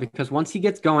 because once he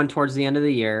gets going towards the end of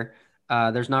the year,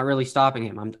 there's not really stopping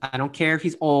him. I don't care if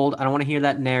he's old. I don't want to hear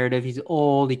that narrative. He's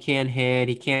old. He can't hit.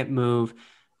 He can't move.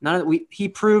 He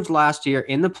proved last year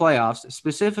in the playoffs,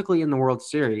 specifically in the World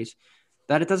Series,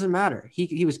 that it doesn't matter.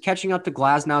 He was catching up to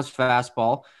Glasnow's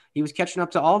fastball. He was catching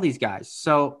up to all these guys.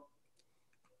 So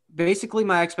basically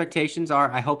my expectations are,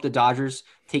 I hope the Dodgers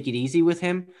take it easy with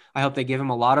him. I hope they give him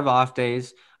a lot of off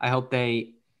days. I hope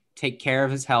they take care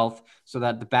of his health so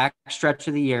that the back stretch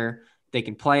of the year, they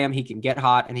can play him, he can get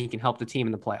hot, and he can help the team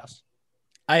in the playoffs.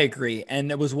 I agree.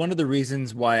 And it was one of the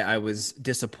reasons why I was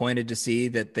disappointed to see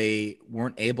that they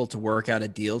weren't able to work out a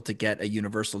deal to get a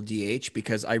universal DH,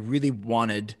 because I really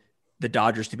wanted the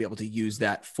Dodgers to be able to use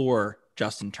that for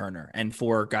Justin Turner and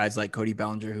for guys like Cody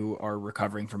Bellinger who are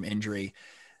recovering from injury.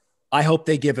 I hope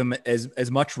they give him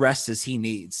as much rest as he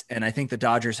needs. And I think the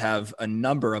Dodgers have a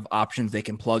number of options they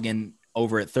can plug in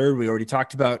over at third. We already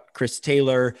talked about Chris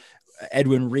Taylor,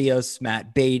 Edwin Rios,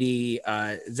 Matt Beatty,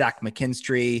 Zach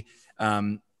McKinstry.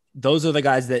 Those are the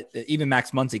guys that even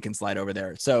Max Muncy can slide over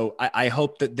there. So I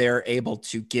hope that they're able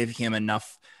to give him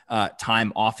enough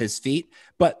time off his feet.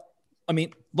 But I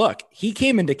mean, look, he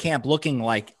came into camp looking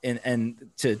like, and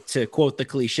to quote the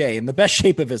cliche, in the best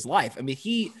shape of his life. I mean,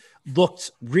 he looked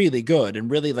really good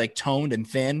and really like toned and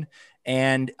thin.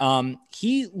 And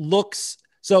he looks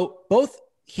So both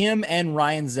him and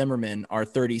Ryan Zimmerman are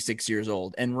 36 years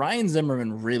old, and Ryan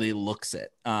Zimmerman really looks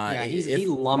it. He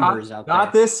lumbers out there.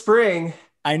 Not this spring.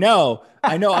 I know.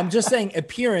 I'm just saying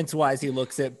appearance wise, he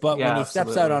looks it, but when he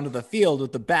steps out onto the field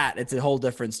with the bat, it's a whole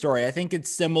different story. I think it's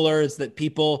similar is that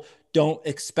people don't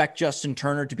expect Justin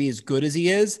Turner to be as good as he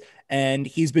is. And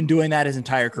he's been doing that his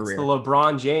entire career. It's the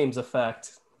LeBron James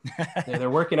effect. They're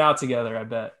working out together, I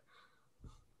bet.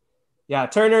 Yeah,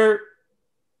 Turner,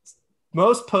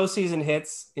 most postseason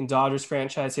hits in Dodgers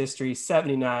franchise history,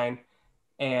 79.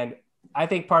 And I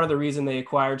think part of the reason they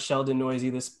acquired Sheldon Noisy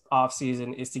this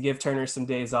offseason is to give Turner some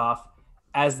days off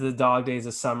as the dog days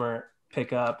of summer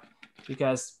pick up,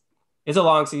 because it's a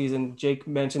long season. Jake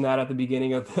mentioned that at the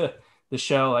beginning of the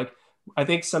show. Like, I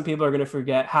think some people are going to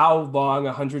forget how long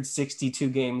 162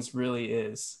 games really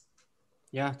is.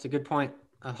 Yeah, it's a good point.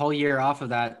 A whole year off of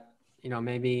that,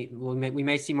 maybe we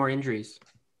may see more injuries.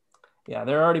 Yeah,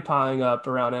 they're already piling up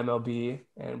around MLB,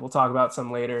 and we'll talk about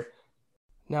some later.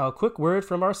 Now, a quick word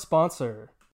from our sponsor.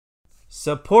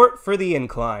 Support for the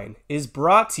Incline is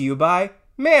brought to you by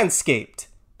Manscaped,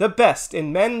 the best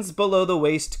in men's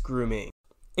below-the-waist grooming.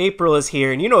 April is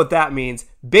here, and you know what that means.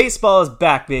 Baseball is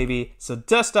back, baby. So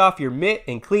dust off your mitt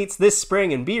and cleats this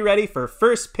spring and be ready for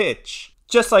first pitch.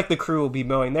 Just like the crew will be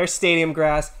mowing their stadium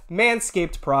grass,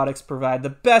 Manscaped products provide the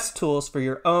best tools for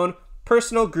your own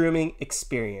personal grooming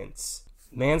experience.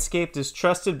 Manscaped is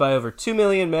trusted by over 2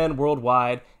 million men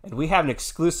worldwide, and we have an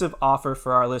exclusive offer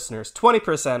for our listeners.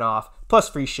 20% off plus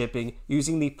free shipping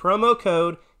using the promo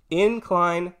code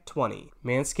Incline20.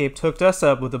 Manscaped hooked us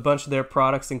up with a bunch of their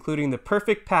products, including the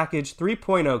Perfect Package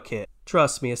 3.0 kit.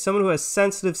 Trust me, as someone who has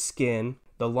sensitive skin,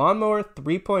 the Lawnmower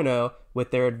 3.0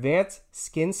 with their advanced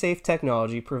skin-safe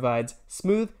technology provides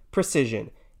smooth precision,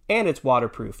 and it's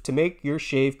waterproof to make your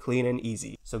shave clean and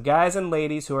easy. So guys and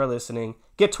ladies who are listening,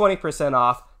 get 20%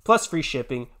 off plus free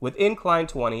shipping with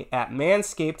Incline20 at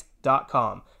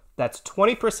manscaped.com. That's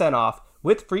 20% off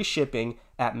with free shipping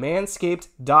at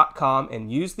manscaped.com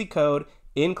and use the code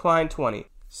Incline20.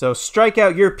 So strike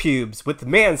out your pubes with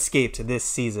Manscaped this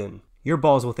season. Your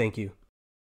balls will thank you.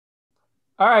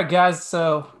 All right, guys.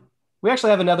 So we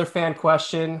actually have another fan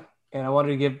question, and I wanted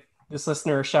to give this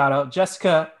listener a shout out.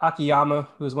 Jessica Akiyama,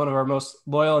 who is one of our most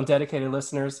loyal and dedicated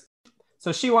listeners.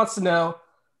 So she wants to know,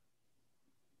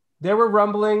 there were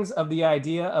rumblings of the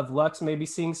idea of Lux maybe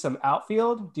seeing some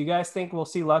outfield. Do you guys think we'll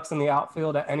see Lux in the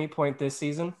outfield at any point this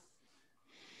season?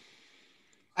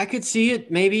 I could see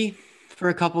it maybe for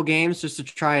a couple games just to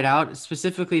try it out,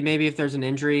 specifically maybe if there's an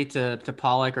injury to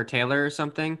Pollock or Taylor or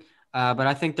something. But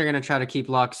I think they're going to try to keep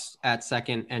Lux at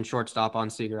second and shortstop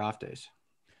on Seager off days.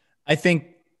 I think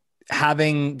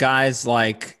having guys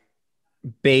like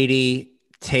Beatty,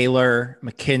 Taylor,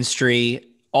 McKinstry,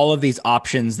 all of these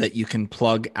options that you can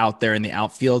plug out there in the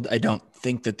outfield, I don't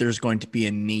think that there's going to be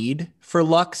a need for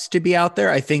Lux to be out there.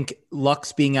 I think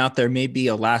Lux being out there may be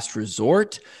a last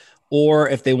resort, or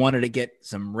if they wanted to get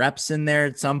some reps in there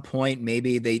at some point,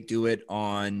 maybe they do it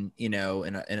on, in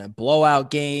a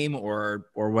blowout game or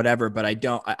whatever. But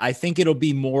I think it'll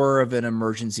be more of an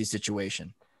emergency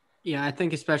situation. Yeah, I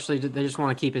think especially they just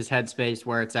want to keep his headspace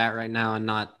where it's at right now and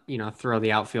not, throw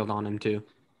the outfield on him too.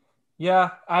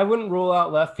 Yeah, I wouldn't rule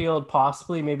out left field,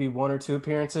 possibly maybe 1 or 2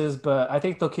 appearances, but I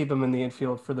think they'll keep him in the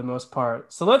infield for the most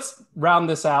part. So let's round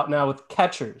this out now with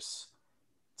catchers.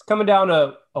 It's coming down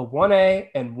to a 1A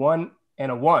and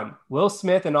a 1. Will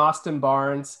Smith and Austin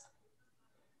Barnes.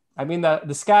 I mean,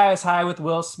 the sky is high with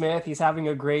Will Smith. He's having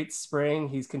a great spring.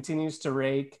 He continues to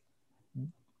rake.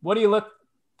 What do you look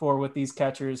for with these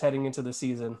catchers heading into the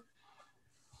season?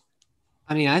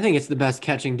 I mean, I think it's the best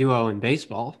catching duo in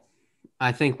baseball.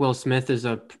 I think Will Smith is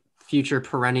a future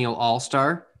perennial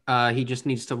all-star. He just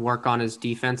needs to work on his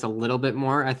defense a little bit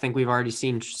more. I think we've already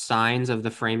seen signs of the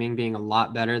framing being a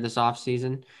lot better this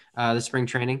offseason, the spring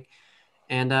training.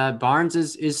 And Barnes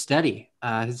is steady.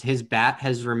 His bat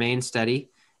has remained steady.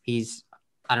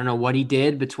 I don't know what he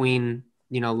did between,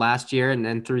 last year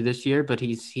and through this year, but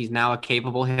he's now a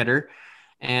capable hitter.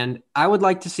 And I would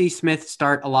like to see Smith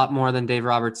start a lot more than Dave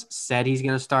Roberts said he's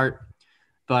going to start,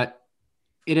 but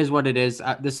it is what it is.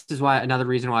 This is another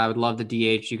reason why I would love the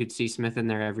DH. You could see Smith in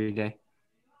there every day.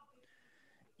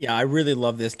 Yeah, I really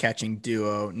love this catching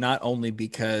duo, not only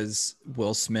because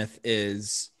Will Smith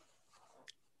is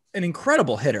an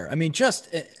incredible hitter. I mean,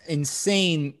 just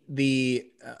insane the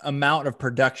amount of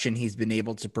production he's been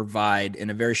able to provide in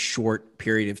a very short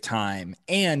period of time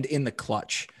and in the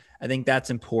clutch. I think that's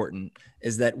important,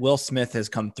 is that Will Smith has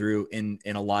come through in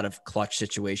a lot of clutch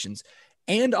situations.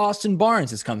 And Austin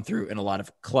Barnes has come through in a lot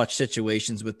of clutch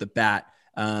situations with the bat.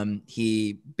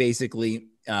 He basically,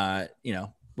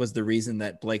 was the reason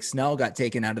that Blake Snell got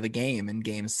taken out of the game in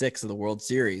Game 6 of the World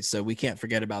Series. So we can't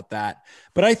forget about that.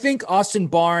 But I think Austin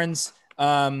Barnes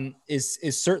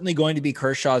is certainly going to be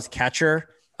Kershaw's catcher,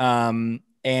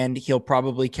 and he'll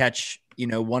probably catch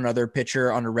one other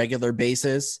pitcher on a regular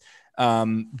basis.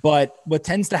 But what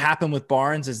tends to happen with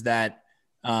Barnes is that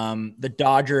the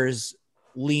Dodgers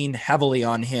lean heavily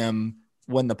on him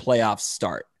when the playoffs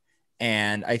start.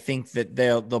 And I think that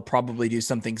they'll probably do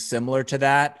something similar to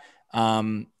that.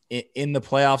 In the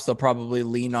playoffs, they'll probably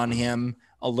lean on him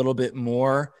a little bit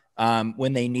more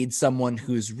when they need someone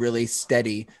who's really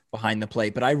steady behind the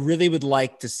plate. But I really would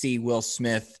like to see Will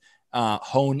Smith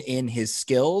hone in his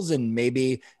skills and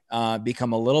maybe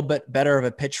become a little bit better of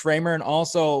a pitch framer, and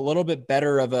also a little bit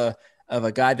better of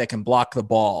a guy that can block the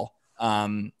ball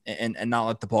and not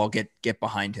let the ball get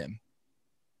behind him.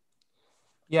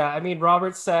 Yeah, I mean,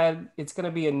 Robert said it's going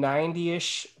to be a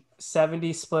 90-ish,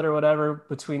 70 split or whatever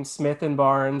between Smith and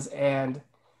Barnes. And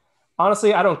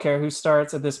honestly, I don't care who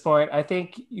starts at this point. I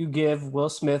think you give Will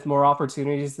Smith more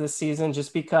opportunities this season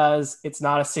just because it's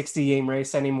not a 60-game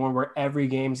race anymore where every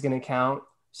game's going to count.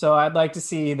 So I'd like to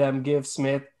see them give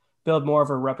Smith, build more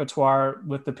of a repertoire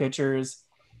with the pitchers.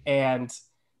 And,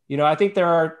 I think there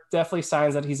are definitely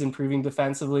signs that he's improving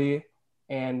defensively.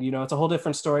 And, it's a whole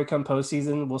different story come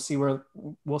postseason.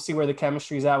 We'll see where the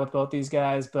chemistry is at with both these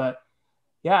guys. But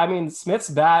yeah, I mean, Smith's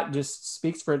bat just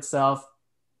speaks for itself.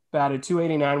 Batted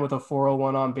 289 with a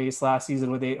 401 on base last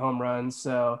season with 8 home runs.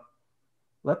 So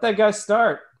let that guy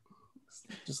start.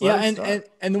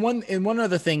 And one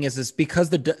other thing is because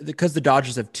the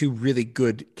Dodgers have 2 really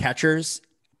good catchers,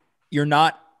 you're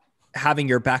not having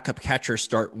your backup catcher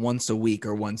start once a week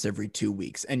or once every 2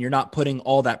 weeks, and you're not putting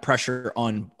all that pressure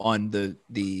on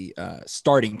the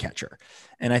starting catcher.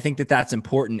 And I think that that's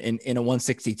important in a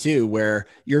 162 where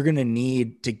you're going to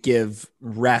need to give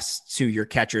rest to your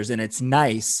catchers. And it's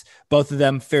nice, both of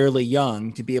them fairly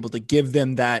young, to be able to give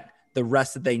them the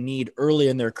rest that they need early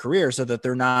in their career so that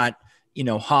they're not,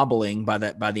 hobbling by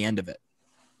the end of it.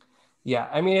 Yeah.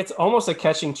 I mean, it's almost a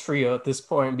catching trio at this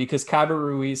point because Kyber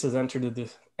Ruiz has entered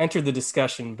the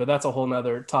discussion, but that's a whole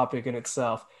nother topic in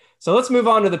itself. So let's move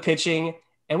on to the pitching,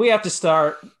 and we have to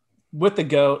start with the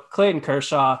GOAT, Clayton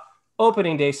Kershaw,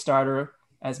 opening day starter,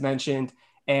 as mentioned,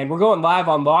 and we're going live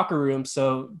on Locker Room.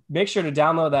 So make sure to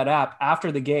download that app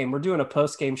after the game. We're doing a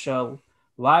post-game show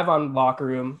live on Locker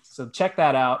Room. So check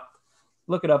that out.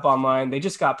 Look it up online. They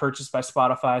just got purchased by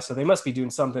Spotify, so they must be doing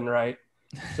something right.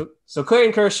 So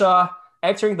Clayton Kershaw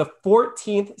entering the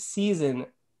 14th season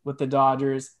with the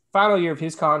Dodgers, final year of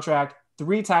his contract,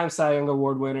 3-time Cy Young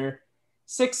Award winner,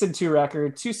 6-2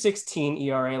 record, 2.16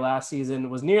 ERA last season,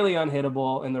 was nearly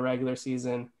unhittable in the regular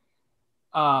season.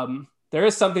 There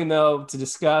is something though to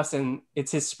discuss, and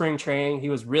it's his spring training. He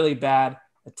was really bad,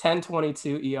 a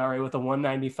 10.22 ERA with a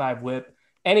 1.95 WHIP.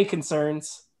 Any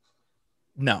concerns?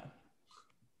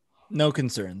 No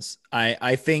concerns.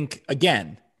 I think,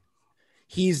 again,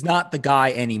 he's not the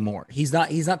guy anymore. He's not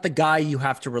the guy you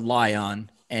have to rely on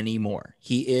anymore.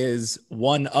 He is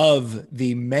one of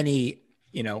the many,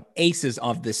 aces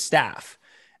of this staff.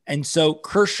 And so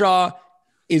Kershaw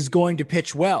is going to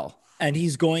pitch well, and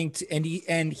he's going to,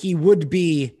 and he would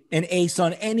be an ace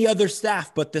on any other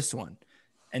staff but this one.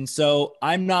 And so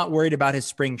I'm not worried about his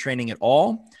spring training at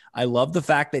all. I love the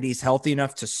fact that he's healthy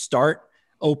enough to start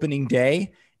opening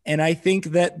day. And I think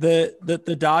that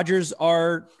the Dodgers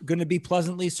are going to be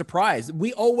pleasantly surprised.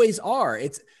 We always are.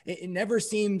 It never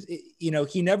seems,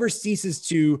 he never ceases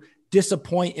to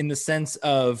disappoint in the sense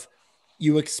of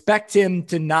you expect him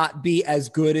to not be as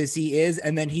good as he is,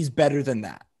 and then he's better than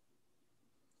that.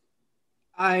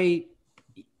 I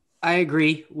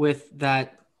agree with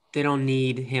that. They don't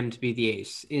need him to be the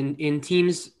ace. In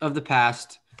teams of the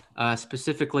past,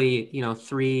 specifically,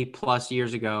 3+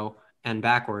 years ago and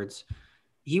backwards,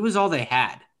 he was all they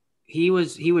had. He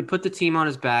would put the team on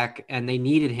his back, and they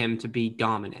needed him to be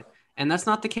dominant. And that's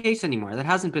not the case anymore. That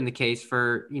hasn't been the case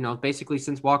for, basically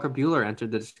since Walker Buehler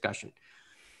entered the discussion.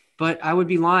 But I would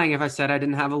be lying if I said I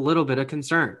didn't have a little bit of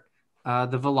concern.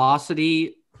 The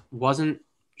velocity wasn't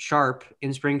sharp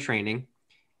in spring training.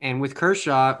 And with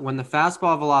Kershaw, when the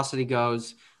fastball velocity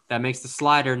goes, that makes the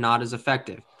slider not as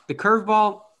effective. The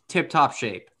curveball, tip-top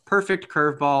shape. Perfect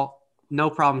curveball,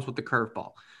 no problems with the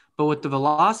curveball. But with the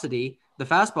velocity, the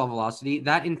fastball velocity,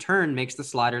 that in turn makes the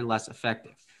slider less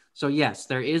effective. So yes,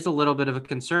 there is a little bit of a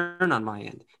concern on my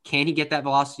end. Can he get that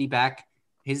velocity back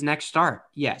his next start?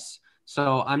 Yes.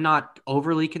 So I'm not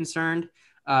overly concerned,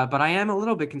 but I am a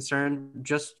little bit concerned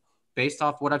just based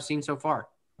off what I've seen so far.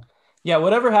 Yeah,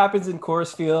 whatever happens in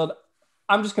Coors Field,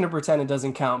 I'm just going to pretend it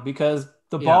doesn't count because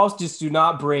The balls just do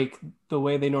not break the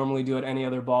way they normally do at any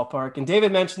other ballpark. And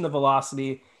David mentioned the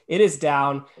velocity. It is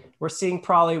down. We're seeing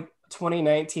probably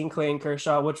 2019 Clayton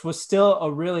Kershaw, which was still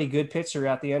a really good pitcher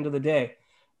at the end of the day.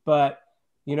 But,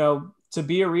 to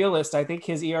be a realist, I think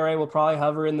his ERA will probably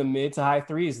hover in the mid to high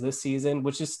threes this season,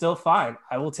 which is still fine.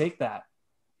 I will take that.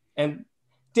 And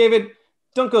David,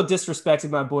 don't go disrespecting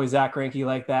my boy Zach Greinke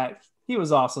like that. He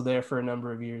was also there for a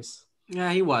number of years.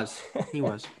 Yeah, he was. He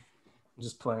was.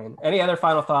 Just playing. Any other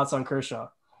final thoughts on Kershaw?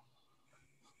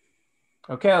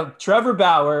 Okay, Trevor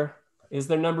Bauer is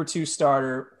their number 2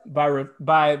 starter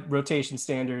by rotation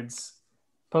standards.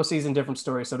 Postseason, different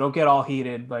story, so don't get all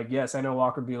heated. Yes, I know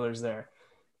Walker Buehler's there.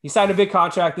 He signed a big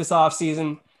contract this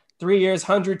offseason, 3 years,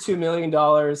 $102 million.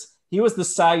 He was the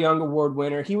Cy Young Award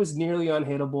winner. He was nearly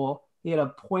unhittable. He had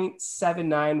a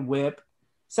 .79 whip,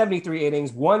 73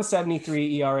 innings,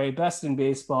 173 ERA, best in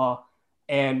baseball.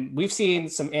 And we've seen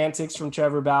some antics from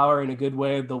Trevor Bauer in a good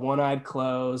way, the one-eyed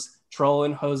close,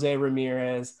 trolling Jose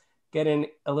Ramirez, getting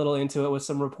a little into it with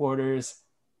some reporters.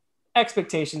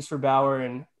 Expectations for Bauer,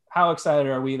 and how excited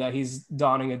are we that he's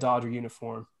donning a Dodger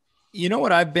uniform? You know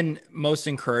what I've been most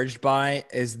encouraged by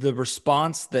is the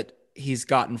response that he's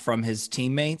gotten from his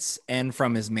teammates and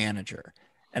from his manager.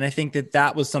 And I think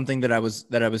that was something that I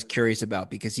was curious about,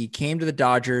 because he came to the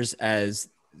Dodgers as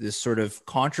this sort of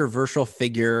controversial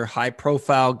figure, high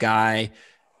profile guy.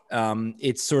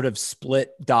 It's sort of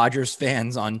split Dodgers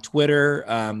fans on Twitter.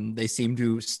 They seem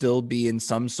to still be in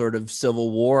some sort of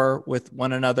civil war with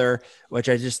one another, which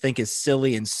I just think is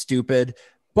silly and stupid.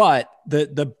 But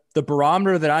the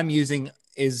barometer that I'm using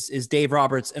is Dave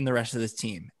Roberts and the rest of this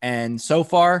team. And so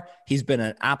far, he's been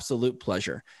an absolute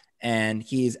pleasure. And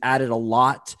he's added a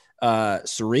lot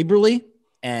cerebrally.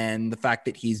 And the fact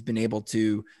that he's been able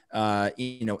to,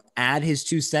 add his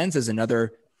 2 cents as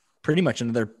pretty much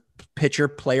another pitcher,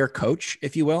 player, coach,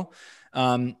 if you will.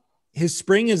 His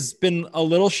spring has been a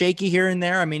little shaky here and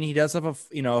there. I mean, he does have a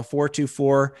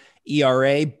 4.24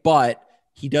 ERA, but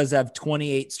he does have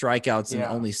 28 strikeouts and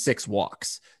only 6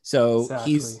 walks. So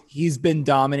he's been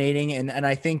dominating. And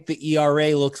I think the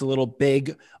ERA looks a little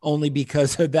big only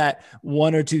because of that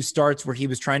 1 or 2 starts where he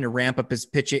was trying to ramp up his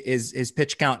pitch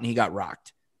count and he got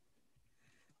rocked.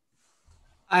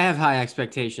 I have high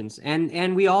expectations,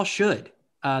 and we all should.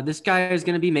 This guy is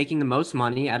going to be making the most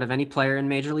money out of any player in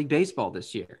Major League Baseball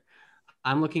this year.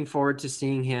 I'm looking forward to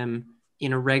seeing him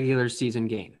in a regular season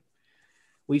game.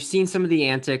 We've seen some of the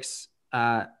antics.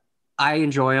 I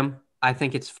enjoy him. I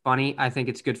think it's funny. I think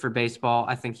it's good for baseball.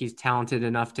 I think he's talented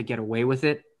enough to get away with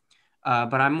it.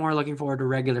 But I'm more looking forward to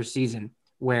regular season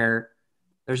where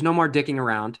there's no more dicking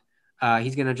around.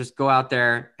 He's going to just go out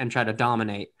there and try to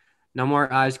dominate. No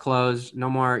more eyes closed. No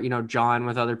more, jawing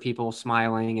with other people,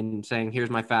 smiling and saying, here's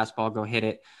my fastball, go hit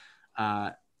it.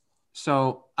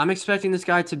 So I'm expecting this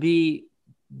guy to be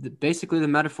basically the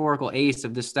metaphorical ace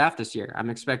of this staff this year. I'm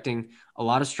expecting a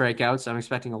lot of strikeouts. I'm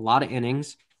expecting a lot of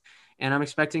innings, and I'm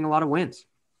expecting a lot of wins.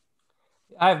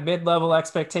 I have mid-level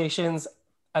expectations.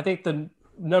 I think the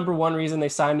number one reason they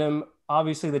signed him,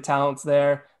 obviously the talent's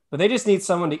there, but they just need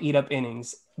someone to eat up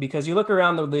innings, because you look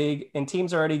around the league and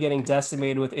teams are already getting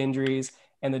decimated with injuries,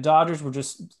 and the Dodgers were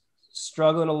just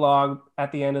struggling along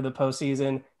at the end of the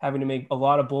postseason, having to make a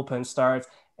lot of bullpen starts.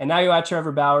 And now you add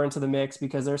Trevor Bauer into the mix,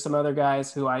 because there's some other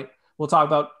guys who I will talk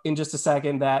about in just a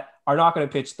second that are not going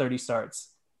to pitch 30 starts.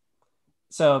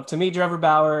 So to me, Trevor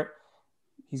Bauer,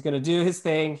 he's going to do his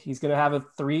thing. He's going to have a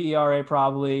 3 ERA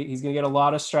probably. He's going to get a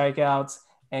lot of strikeouts.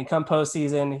 And come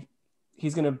postseason,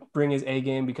 he's going to bring his A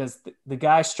game, because the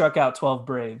guy struck out 12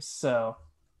 Braves. So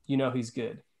he's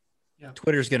good. Yeah.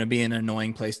 Twitter's going to be an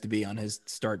annoying place to be on his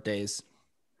start days.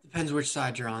 Depends which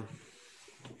side you're on.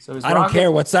 So I don't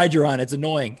care what side you're on. It's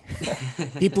annoying.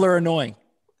 People are annoying.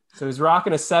 So he's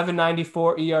rocking a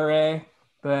 7.94 ERA,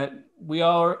 but we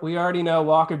already know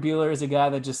Walker Buehler is a guy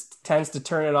that just tends to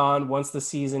turn it on once the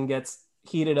season gets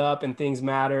heated up and things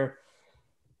matter.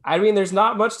 I mean, there's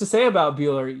not much to say about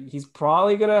Buehler. He's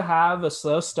probably going to have a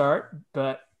slow start,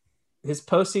 but his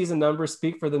postseason numbers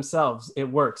speak for themselves. It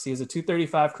works. He has a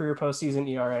 2.35 career postseason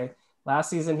ERA.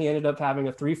 Last season, he ended up having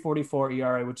a 3.44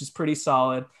 ERA, which is pretty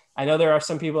solid. I know there are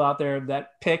some people out there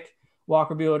that pick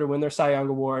Walker Buehler to win their Cy Young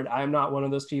Award. I am not one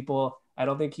of those people. I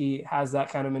don't think he has that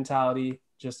kind of mentality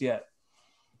just yet.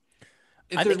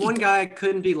 If there's one guy I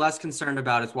couldn't be less concerned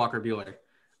about, it's Walker Buehler.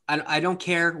 I don't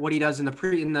care what he does in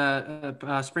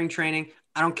the spring training.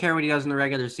 I don't care what he does in the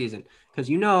regular season, because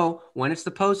when it's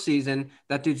the postseason,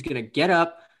 that dude's gonna get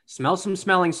up, smell some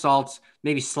smelling salts,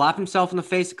 maybe slap himself in the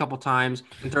face a couple times,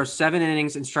 and throw 7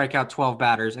 innings and strike out 12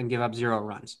 batters and give up 0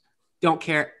 runs. Don't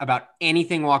care about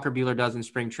anything Walker Buehler does in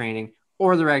spring training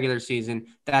or the regular season,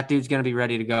 that dude's going to be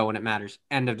ready to go when it matters.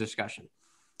 End of discussion.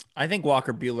 I think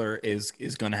Walker Buehler is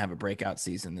going to have a breakout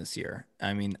season this year.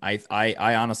 I mean,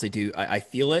 I honestly do. I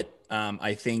feel it.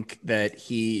 I think that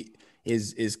he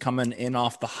is coming in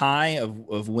off the high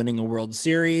of winning a World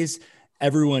Series.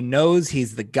 Everyone knows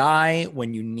he's the guy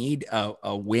when you need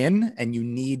a win and you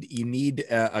need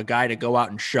a guy to go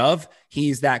out and shove.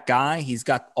 He's that guy. He's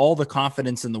got all the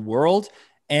confidence in the world.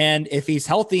 And if he's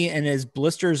healthy and his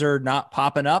blisters are not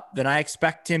popping up, then I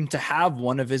expect him to have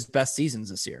one of his best seasons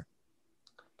this year.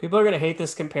 People are going to hate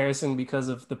this comparison because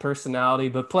of the personality,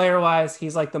 but player-wise,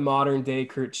 he's like the modern-day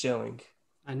Kurt Schilling.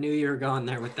 I knew you were going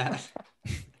there with that.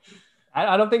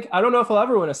 I don't know if he'll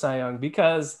ever win a Cy Young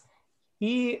because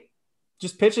he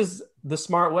just pitches the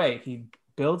smart way. He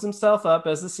builds himself up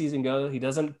as the season goes. He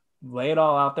doesn't lay it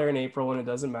all out there in April when it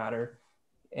doesn't matter.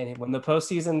 And when the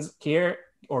postseason's here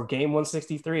or game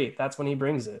 163, that's when he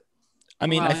brings it. I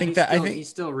mean, I think he's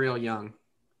still real young.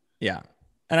 Yeah.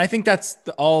 And I think that's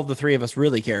all the three of us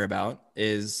really care about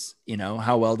is,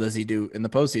 how well does he do in the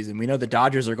postseason? We know the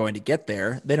Dodgers are going to get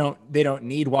there. They don't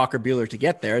need Walker Buehler to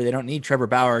get there. They don't need Trevor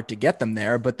Bauer to get them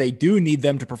there, but they do need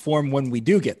them to perform when we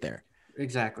do get there.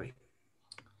 Exactly.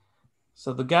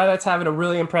 So the guy that's having a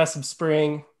really impressive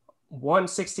spring,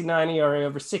 169 ERA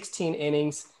over 16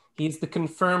 innings. He's the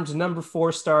confirmed number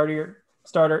 4 starter.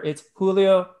 It's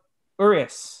Julio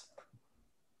Urias.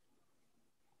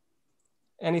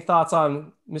 Any thoughts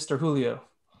on Mr. Julio?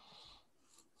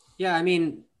 Yeah, I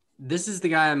mean, this is the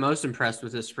guy I'm most impressed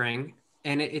with this spring.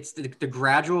 And it's the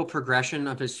gradual progression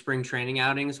of his spring training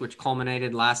outings, which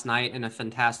culminated last night in a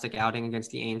fantastic outing against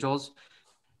the Angels,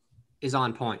 is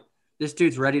on point. This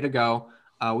dude's ready to go.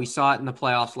 We saw it in the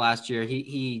playoffs last year.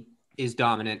 He is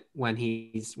dominant when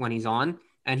he's on,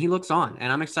 and he looks on.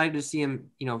 And I'm excited to see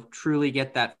him, truly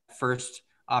get that first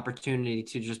opportunity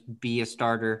to just be a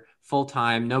starter full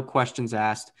time, no questions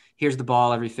asked. Here's the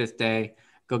ball every 5th day.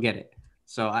 Go get it.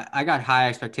 So I got high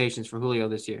expectations for Julio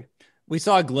this year. We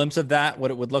saw a glimpse of that,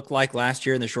 what it would look like last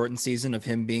year in the shortened season of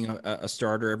him being a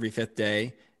starter every 5th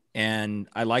day. And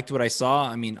I liked what I saw.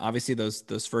 I mean, obviously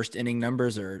those first inning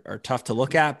numbers are tough to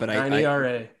look at, but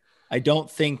I don't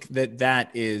think that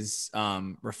is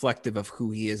reflective of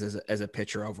who he is as a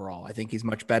pitcher overall. I think he's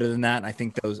much better than that. I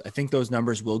think those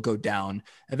numbers will go down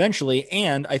eventually.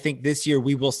 And I think this year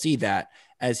we will see that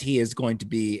as he is going to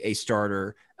be a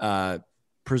starter,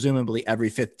 presumably every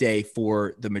 5th day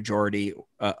for the majority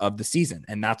of the season.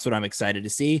 And that's what I'm excited to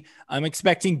see. I'm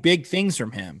expecting big things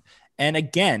from him. And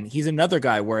again, he's another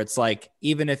guy where it's like,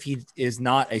 even if he is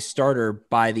not a starter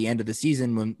by the end of the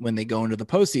season, when they go into the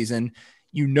postseason,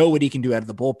 what he can do out of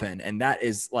the bullpen. And that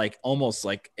is like almost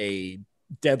like a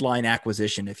deadline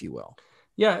acquisition, if you will.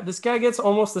 Yeah, this guy gets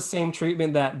almost the same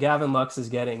treatment that Gavin Lux is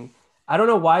getting. I don't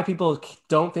know why people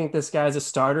don't think this guy's a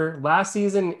starter. Last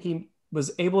season, he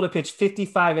was able to pitch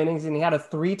 55 innings and he had a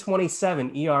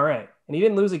 3.27 ERA and he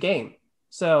didn't lose a game.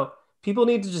 So people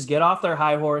need to just get off their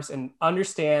high horse and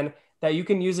understand that you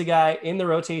can use a guy in the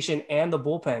rotation and the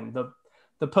bullpen.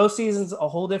 The postseason's a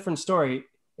whole different story.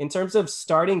 In terms of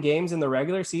starting games in the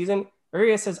regular season,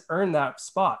 Urias has earned that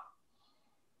spot.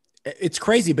 It's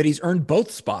crazy, but he's earned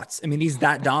both spots. I mean, he's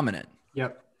that dominant.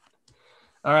 Yep.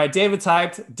 All right, David's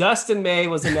hyped. Dustin May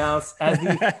was announced as the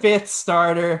 5th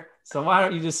starter. So why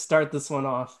don't you just start this one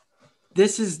off?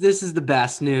 This is the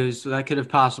best news that could have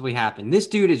possibly happened. This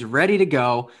dude is ready to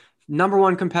go. Number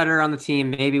 1 competitor on the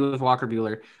team, maybe with Walker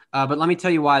Buehler. But let me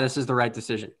tell you why this is the right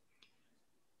decision.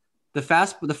 The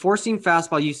 4-seam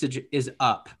fastball usage is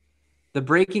up. The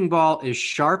breaking ball is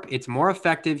sharp. It's more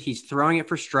effective. He's throwing it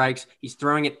for strikes. He's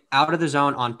throwing it out of the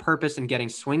zone on purpose and getting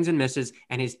swings and misses,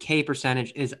 and his K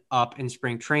percentage is up in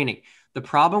spring training. The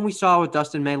problem we saw with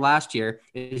Dustin May last year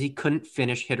is he couldn't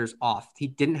finish hitters off. He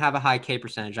didn't have a high K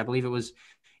percentage. I believe it was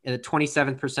in the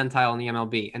 27th percentile in the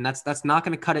MLB, and that's not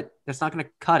going to cut it. That's not going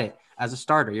to cut it as a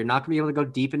starter. You're not going to be able to go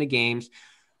deep into games.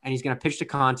 And he's going to pitch to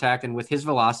contact, and with his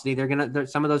velocity,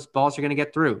 some of those balls are going to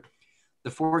get through.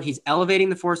 He's elevating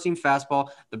the 4-seam fastball.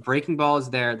 The breaking ball is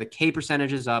there. The K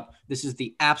percentage is up. This is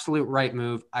the absolute right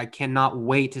move. I cannot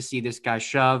wait to see this guy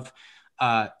shove.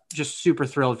 Just super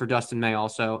thrilled for Dustin May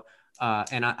also.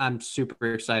 And I'm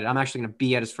super excited. I'm actually going to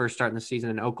be at his first start in the season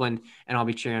in Oakland, and I'll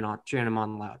be cheering him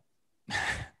on loud.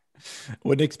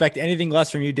 Wouldn't expect anything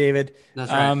less from you, David.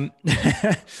 That's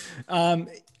right.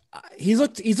 He's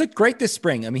looked great this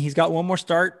spring. I mean, he's got one more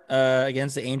start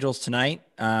against the Angels tonight.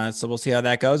 So we'll see how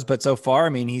that goes. But so far, I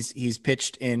mean, he's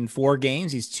pitched in 4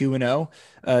 games. He's 2-0,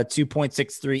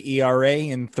 2.63 ERA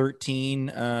in 13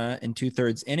 and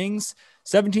 2/3 innings,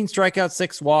 17 strikeouts,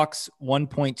 6 walks,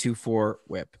 1.24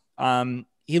 WHIP.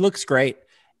 He looks great.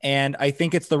 And I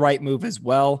think it's the right move as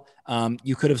well.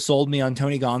 You could have sold me on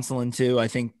Tony Gonsolin too. I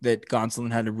think that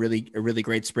Gonsolin had a really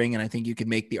great spring, and I think you could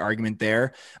make the argument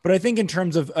there. But I think in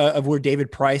terms of where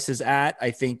David Price is at,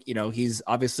 I think, he's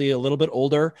obviously a little bit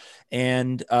older,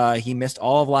 and he missed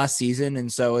all of last season.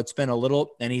 And so it's been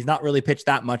and he's not really pitched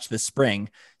that much this spring.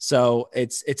 So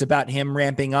it's about him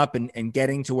ramping up and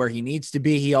getting to where he needs to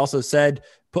be. He also said,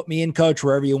 put me in, coach,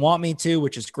 wherever you want me to,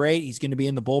 which is great. He's going to be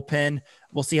in the bullpen.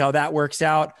 We'll see how that works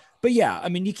out. But yeah, I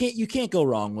mean, you can't go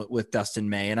wrong with Dustin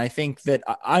May. And I think that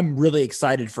I'm really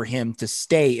excited for him to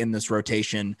stay in this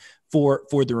rotation for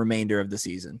the remainder of the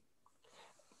season.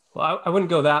 Well, I wouldn't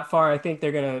go that far. I think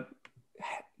they're going to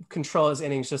control his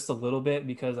innings just a little bit,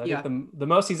 because I think the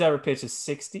most he's ever pitched is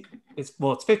 60. It's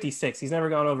 56. He's never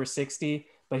gone over 60,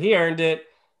 but he earned it.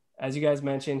 As you guys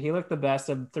mentioned, he looked the best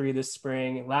of 3 this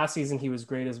spring. Last season, he was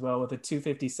great as well with a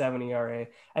 2.57 ERA.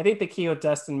 I think the key with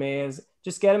Dustin May is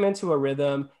just get him into a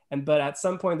rhythm. But at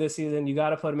some point this season, you got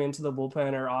to put him into the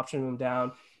bullpen or option him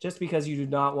down, just because you do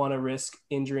not want to risk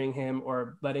injuring him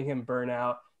or letting him burn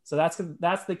out. So that's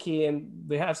the key. And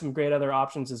they have some great other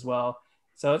options as well.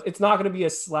 So it's not going to be a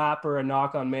slap or a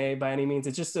knock on May by any means.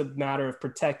 It's just a matter of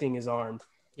protecting his arm.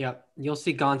 Yep. You'll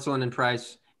see Gonsolin and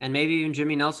Price, and maybe even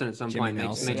Jimmy Nelson at some point.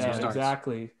 Makes starts.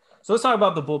 Exactly. So let's talk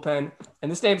about the bullpen.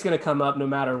 And this name's going to come up no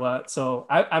matter what. So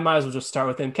I might as well just start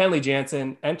with him. Kenley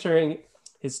Jansen, entering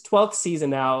his 12th season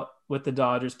now with the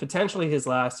Dodgers, potentially his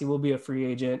last. He will be a free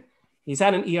agent. He's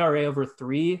had an ERA over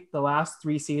 3 the last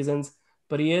 3 seasons,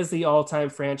 but he is the all-time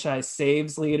franchise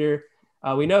saves leader.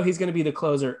 We know he's going to be the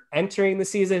closer entering the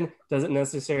season. Doesn't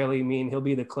necessarily mean he'll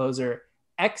be the closer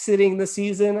exiting the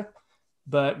season.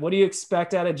 But what do you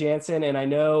expect out of Jansen? And I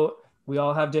know we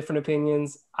all have different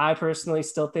opinions. I personally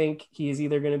still think he is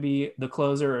either going to be the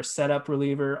closer or setup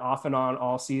reliever off and on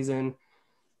all season.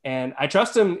 And I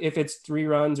trust him if it's 3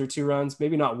 runs or 2 runs,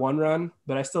 maybe not 1 run,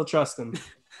 but I still trust him.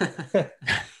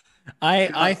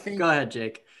 I think. Go ahead,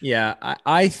 Jake. Yeah,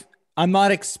 I'm not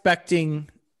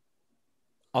expecting.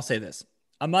 I'll say this: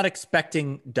 I'm not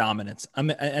expecting dominance.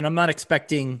 I'm not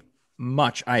expecting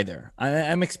much either.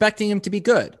 I'm expecting him to be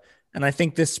good. And I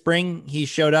think this spring he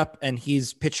showed up and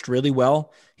he's pitched really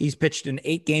well. He's pitched in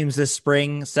 8 games this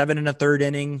spring, 7 1/3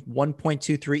 inning,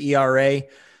 1.23 ERA.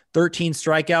 13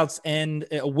 strikeouts and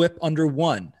a whip under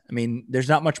 1. I mean, there's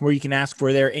not much more you can ask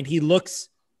for there. And he looks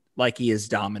like he is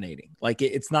dominating. Like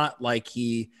it's not like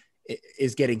he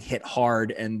is getting hit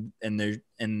hard and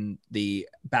the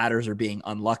batters are being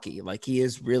unlucky. Like he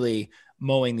is really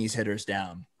mowing these hitters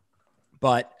down.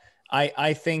 But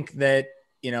I think that,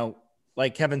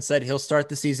 like Kevin said, he'll start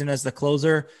the season as the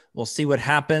closer. We'll see what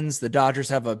happens. The Dodgers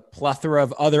have a plethora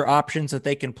of other options that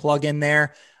they can plug in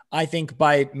there. I think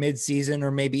by midseason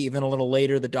or maybe even a little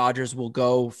later, the Dodgers will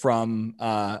go from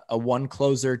a 1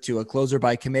 closer to a closer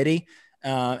by committee.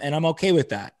 And I'm okay with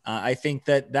that. I think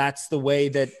that that's the way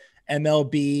that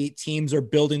MLB teams are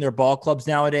building their ball clubs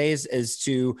nowadays, is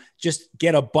to just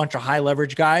get a bunch of high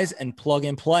leverage guys and plug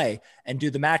and play and do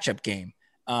the matchup game.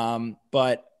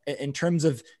 But in terms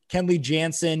of Kenley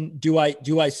Jansen, do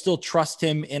I still trust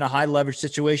him in a high leverage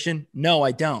situation? No,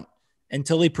 I don't.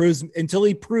 Until he proves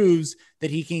that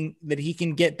he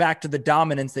can get back to the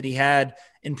dominance that he had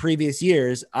in previous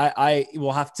years, I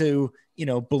will have to,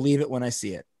 believe it when I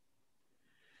see it.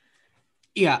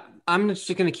 Yeah, I'm just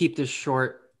going to keep this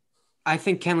short. I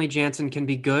think Kenley Jansen can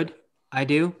be good. I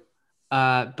do.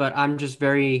 But I'm just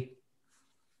very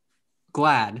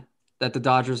glad that the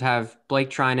Dodgers have Blake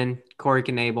Trinan, Corey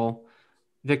Knebel,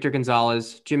 Victor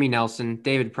Gonzalez, Jimmy Nelson,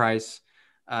 David Price,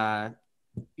 all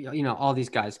these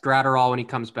guys, Gratterall when he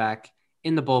comes back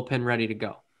in the bullpen, ready to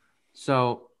go.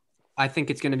 So I think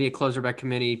it's going to be a closer by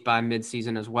committee by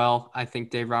midseason as well. I think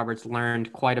Dave Roberts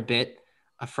learned quite a bit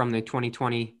from the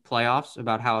 2020 playoffs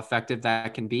about how effective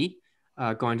that can be,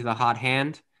 going to the hot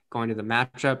hand, going to the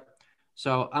matchup.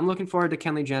 So I'm looking forward to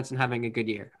Kenley Jansen having a good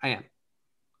year. I am.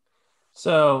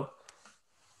 So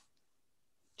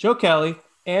Joe Kelly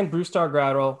and Brusdar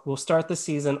Graterol will start the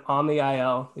season on the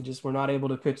IL. They just were not able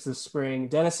to pitch this spring.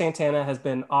 Dennis Santana has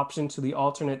been optioned to the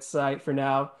alternate site for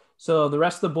now. So the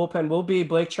rest of the bullpen will be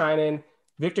Blake Trinan,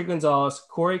 Victor Gonzalez,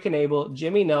 Corey Knebel,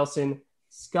 Jimmy Nelson,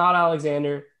 Scott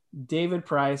Alexander, David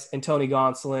Price, and Tony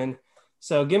Gonsolin.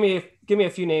 So give me a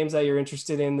few names that you're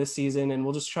interested in this season, and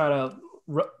we'll try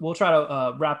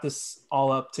to wrap this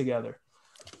all up together.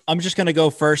 I'm just going to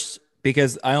go first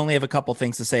because I only have a couple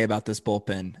things to say about this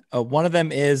bullpen. One of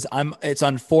them is it's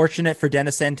unfortunate for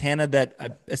Dennis Santana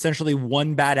that essentially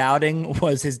one bad outing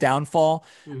was his downfall,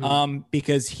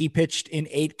 because he pitched in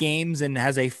 8 games and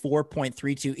has a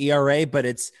 4.32 ERA, but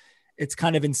it's it's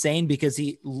kind of insane because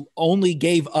he only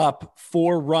gave up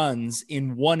 4 runs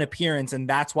in 1 appearance, and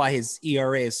that's why his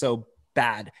ERA is so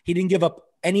bad. He didn't give up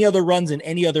any other runs in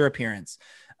any other appearance.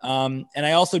 And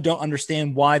I also don't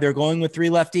understand why they're going with 3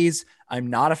 lefties. I'm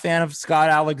not a fan of Scott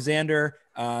Alexander.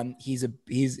 He's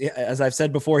as I've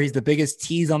said before, he's the biggest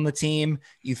tease on the team.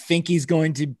 You think he's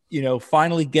going to,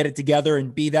 finally get it together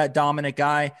and be that dominant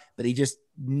guy, but he just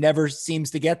never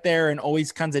seems to get there and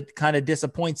always kind of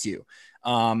disappoints you.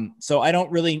 So I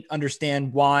don't really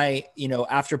understand why,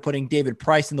 after putting David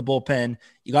Price in the bullpen,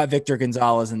 you got Victor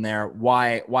Gonzalez in there.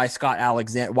 Why Scott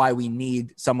Alexander, why we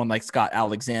need someone like Scott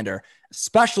Alexander,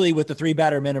 especially with the 3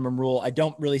 batter minimum rule. I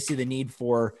don't really see the need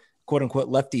for quote unquote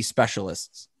lefty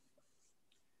specialists.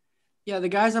 Yeah. The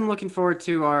guys I'm looking forward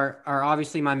to are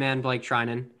obviously my man, Blake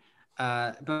Trinan.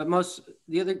 But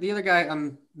the other guy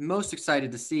I'm most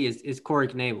excited to see is Corey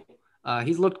Knebel.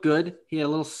 He's looked good. He had a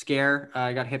little scare.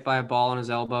 He got hit by a ball on his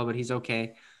elbow, but he's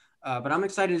okay. But I'm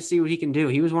excited to see what he can do.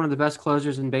 He was one of the best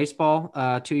closers in baseball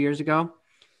 2 years ago,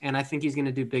 and I think he's going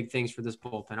to do big things for this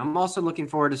bullpen. I'm also looking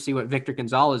forward to see what Victor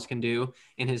Gonzalez can do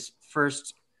in his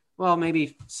first,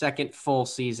 maybe second full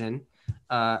season.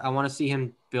 I want to see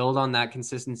him build on that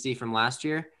consistency from last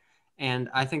year, and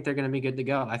I think they're going to be good to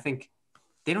go. I think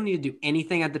they don't need to do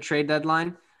anything at the trade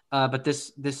deadline, but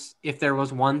this if there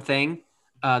was one thing,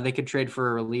 they could trade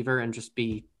for a reliever and just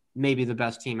be maybe the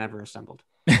best team ever assembled.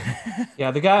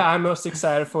 Yeah, the guy I'm most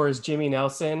excited for is Jimmy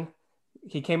Nelson.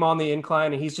 He came on the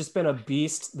incline, and he's just been a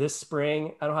beast this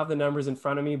spring. I don't have the numbers in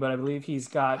front of me, but I believe he's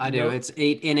got... I do. It's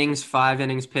 8 innings, 5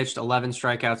 innings pitched, 11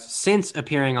 strikeouts since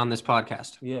appearing on this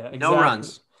podcast. Yeah, exactly. No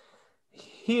runs.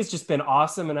 He has just been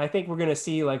awesome, and I think we're going to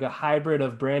see like a hybrid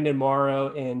of Brandon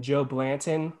Morrow and Joe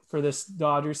Blanton for this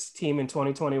Dodgers team in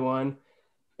 2021.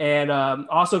 And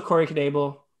also Corey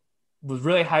Knebel was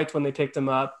really hyped when they picked him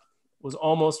up, was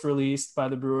almost released by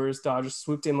the Brewers. Dodgers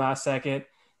swooped in last second.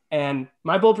 And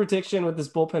my bold prediction with this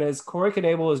bullpen is Corey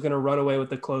Knebel is going to run away with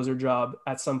the closer job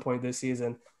at some point this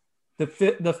season. The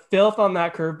filth on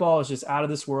that curveball is just out of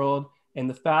this world. And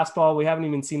the fastball, we haven't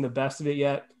even seen the best of it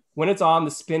yet. When it's on,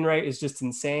 the spin rate is just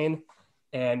insane.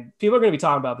 And people are going to be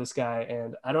talking about this guy.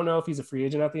 And I don't know if he's a free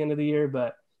agent at the end of the year,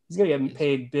 but he's going to get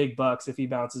paid big bucks if he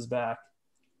bounces back.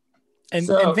 And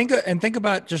think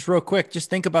about, just real quick, just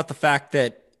think about the fact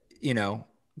that,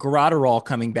 Graterol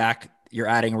coming back, you're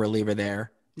adding a reliever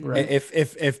there. Right.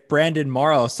 If Brandon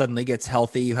Morrow suddenly gets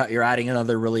healthy, you're adding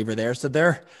another reliever there. So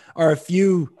there are a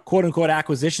few quote unquote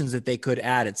acquisitions that they could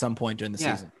add at some point during the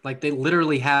season. Like they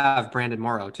literally have Brandon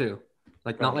Morrow too.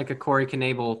 Like not like a Corey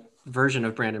Knebel version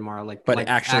of Brandon Morrow, but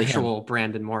actual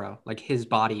Brandon Morrow, like his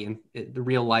body and the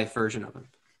real life version of him.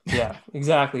 Yeah,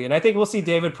 exactly. And I think we'll see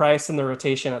David Price in the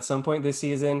rotation at some point this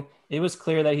season. It was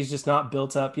clear that he's just not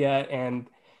built up yet. And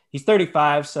he's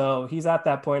 35, so he's at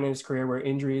that point in his career where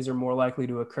injuries are more likely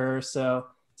to occur. So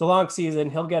it's a long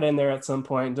season. He'll get in there at some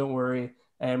point. Don't worry.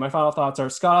 And my final thoughts are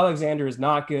Scott Alexander is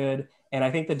not good. And I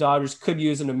think the Dodgers could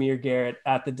use an Amir Garrett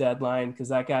at the deadline because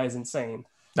that guy is insane.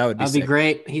 That'd be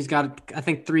great. He's got, I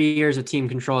think, 3 years of team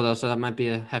control, though, so that might be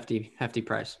a hefty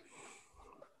price.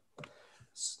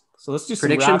 So let's do some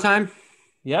prediction time.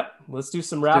 Yep. Let's do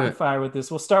some rapid fire with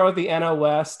this. We'll start with the NL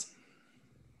West.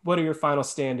 What are your final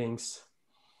standings?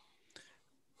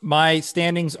 My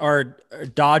standings are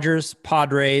Dodgers,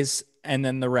 Padres, and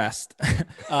then the rest.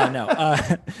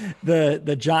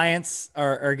 The Giants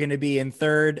are going to be in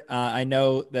third. I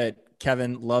know that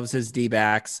Kevin loves his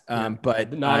D-backs,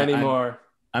 but not anymore.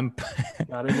 I'm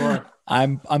not anymore.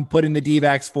 I'm putting the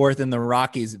D-backs fourth, and the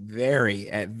Rockies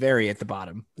very at the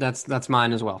bottom. That's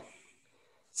mine as well.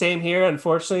 Same here.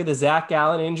 Unfortunately, the Zach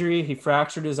Gallen injury, he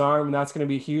fractured his arm, and that's going to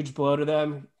be a huge blow to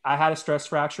them. I had a stress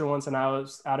fracture once, and I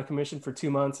was out of commission for 2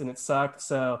 months, and it sucked.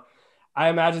 So I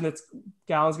imagine that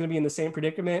Gallen's going to be in the same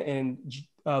predicament, and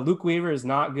Luke Weaver is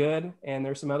not good, and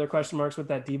there's some other question marks with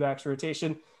that D-backs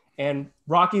rotation. And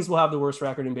Rockies will have the worst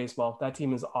record in baseball. That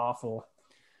team is awful.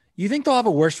 You think they'll have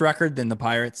a worse record than the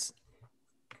Pirates?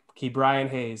 Keep Brian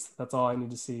Hayes. That's all I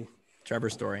need to see. Trevor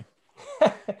Story.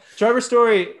 Trevor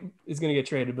Story is going to get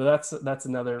traded, but that's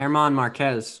another. German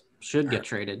Marquez should get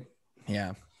traded.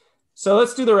 Yeah. So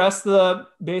let's do the rest of the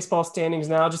baseball standings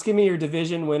now. Just give me your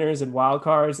division winners and wild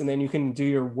cards, and then you can do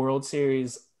your World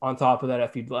Series on top of that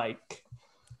if you'd like.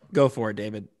 Go for it,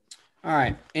 David. All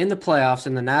right. In the playoffs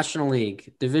in the National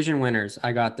League, division winners,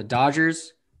 I got the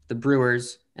Dodgers, the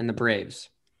Brewers, and the Braves.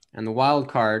 And the wild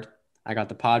card, I got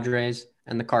the Padres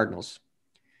and the Cardinals.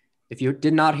 If you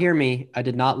did not hear me, I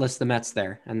did not list the Mets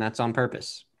there, and that's on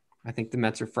purpose. I think the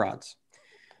Mets are frauds.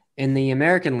 In the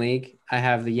American League, I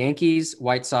have the Yankees,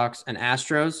 White Sox, and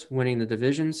Astros winning the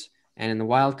divisions, And in the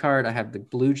wild card, I have the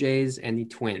Blue Jays and the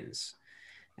Twins.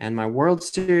 And my World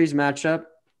Series matchup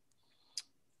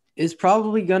is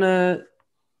probably going to,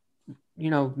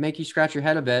 make you scratch your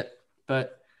head a bit,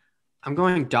 but I'm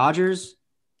going Dodgers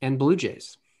and Blue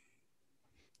Jays.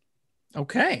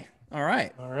 Okay. All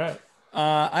right.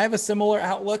 I have a similar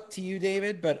outlook to you,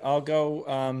 David, but I'll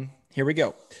go. Here we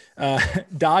go.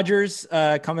 Dodgers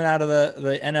coming out of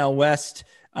the NL West.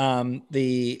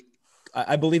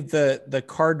 I believe the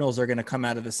Cardinals are going to come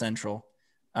out of the Central,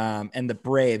 and the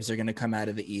Braves are going to come out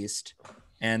of the East.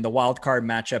 And the wild card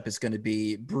matchup is going to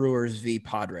be Brewers v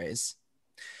Padres.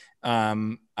 I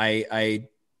mean,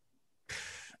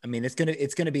 it's going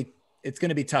to be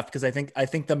tough because I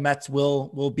think the Mets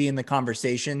will be in the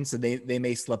conversation, so they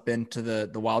may slip into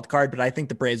the wild card, but I think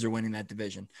the Braves are winning that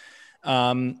division.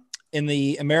 In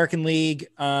the American League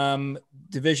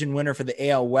division winner for the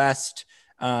AL West,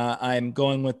 I'm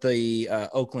going with the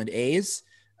Oakland A's.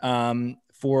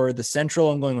 For the Central,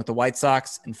 I'm going with the White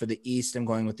Sox, and for the East, I'm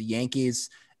going with the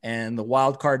Yankees. And the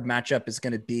wild card matchup is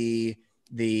going to be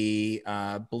the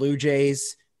Blue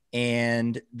Jays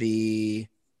and the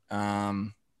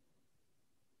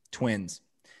Twins.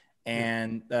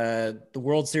 And the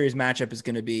World Series matchup is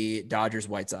going to be Dodgers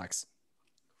White Sox.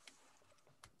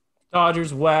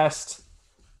 Dodgers West,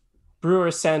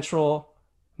 Brewers Central,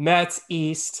 Mets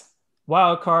East,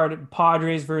 wild card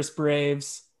Padres versus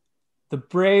Braves. The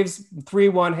Braves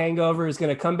 3-1 hangover is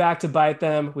going to come back to bite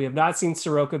them. We have not seen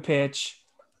Soroka pitch.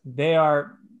 They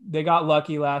got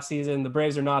lucky last season. The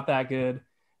Braves are not that good.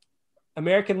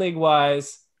 American League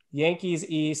wise, Yankees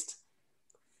East,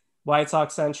 White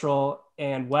Sox Central,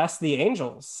 and West, the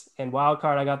Angels. And wild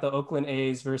card, I got the Oakland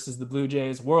A's versus the Blue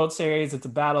Jays. World Series, it's a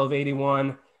battle of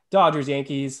 81. Dodgers,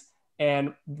 Yankees.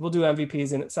 And we'll do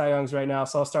MVPs and Cy Youngs right now.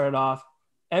 So I'll start it off.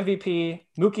 MVP,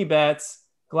 Mookie Betts,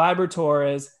 Gleyber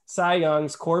Torres, Cy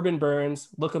Youngs, Corbin Burns.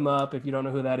 Look him up if you don't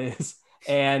know who that is.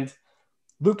 And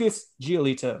Lucas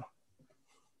Giolito.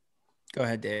 Go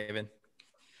ahead, David.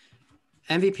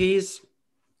 MVPs,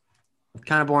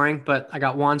 kind of boring, but I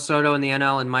got Juan Soto in the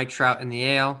NL and Mike Trout in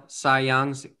the AL. Cy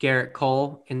Youngs, Garrett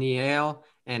Cole in the AL,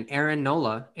 and Aaron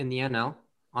Nola in the NL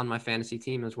on my fantasy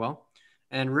team as well.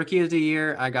 And Rookie of the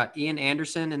Year, I got Ian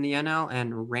Anderson in the NL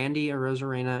and Randy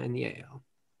Arozarena in the AL.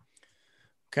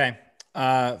 Okay.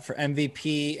 For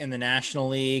MVP in the National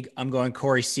League, I'm going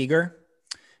Corey Seager.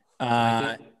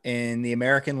 In the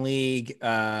American League,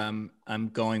 I'm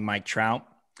going Mike Trout.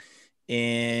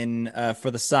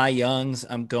 For the Cy Youngs,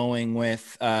 I'm going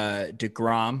with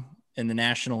DeGrom in the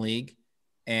National League.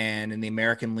 And in the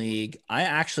American League, I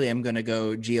actually am going to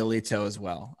go Giolito as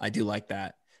well. I do like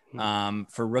that.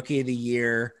 For Rookie of the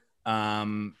Year,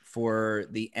 for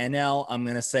the NL, I'm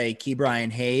going to say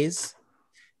Ke'Bryan Hayes.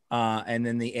 And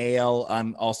then the AL,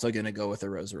 I'm also going to go with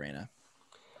Arozarena.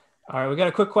 All right, we got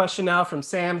a quick question now from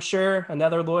Sam Scher,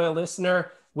 another loyal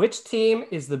listener. Which team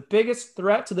is the biggest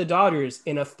threat to the Dodgers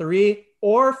in a 3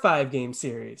 or 5 game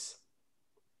series?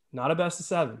 Not a best of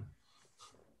 7.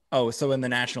 Oh, so in the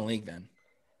National League then?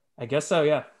 I guess so,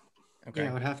 yeah. Okay.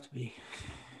 Yeah, it would have to be.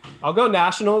 I'll go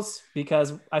Nationals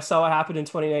because I saw what happened in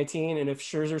 2019, and if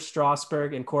Scherzer,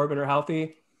 Strasburg, and Corbin are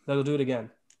healthy, they'll do it again.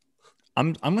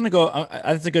 I'm going to go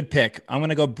that's a good pick. I'm going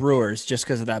to go Brewers just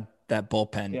because of that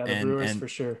bullpen. Yeah, the Brewers for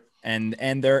sure.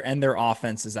 And their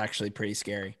offense is actually pretty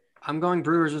scary. I'm going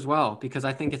Brewers as well because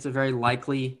I think it's a very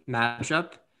likely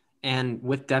matchup. And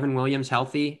with Devin Williams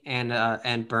healthy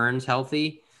and Burns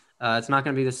healthy, it's not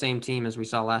going to be the same team as we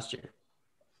saw last year.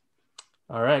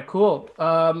 All right, cool.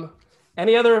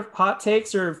 Any other hot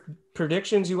takes or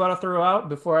predictions you want to throw out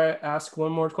before I ask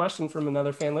one more question from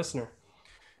another fan listener?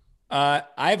 I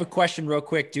have a question real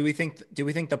quick. Do we think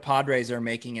the Padres are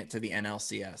making it to the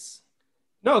NLCS?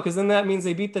 No, because then that means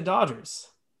they beat the Dodgers.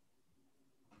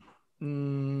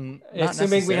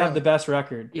 Assuming we have the best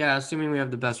record. Yeah, assuming we have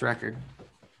the best record.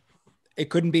 It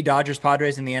couldn't be Dodgers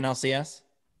Padres in the NLCS?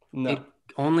 No.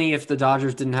 Only if the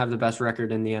Dodgers didn't have the best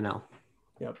record in the NL.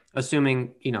 Yep.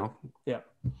 Assuming, Yep.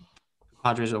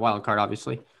 Padres are a wild card,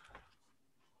 obviously.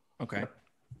 Okay.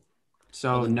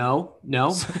 So no.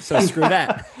 So screw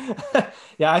that.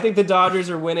 Yeah, I think the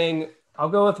Dodgers are winning. I'll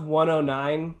go with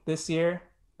 109 this year.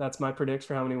 That's my prediction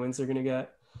for how many wins they're going to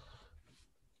get.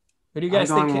 Who do you guys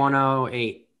think?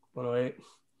 108. 108.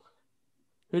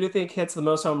 Who do you think hits the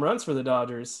most home runs for the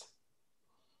Dodgers?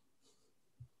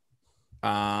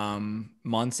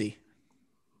 Muncy.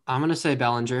 I'm going to say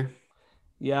Bellinger.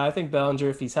 Yeah, I think Bellinger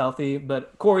if he's healthy,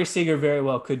 but Corey Seager very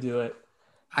well could do it.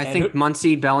 I think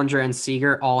Muncy, Bellinger, and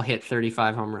Seager all hit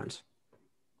 35 home runs.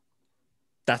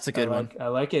 That's a good one. I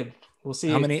like it. We'll see.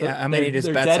 How many does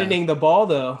they're Betts deadening have? the ball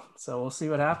though, so we'll see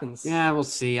what happens. Yeah, we'll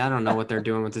see. I don't know what they're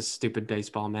doing with this stupid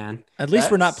baseball, man. At least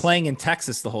we're not playing in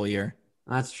Texas the whole year.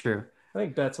 That's true. I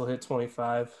think Betts will hit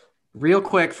 25. Real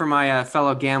quick for my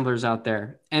fellow gamblers out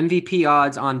there, MVP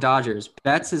odds on Dodgers.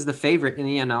 Betts is the favorite in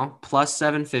the NL, plus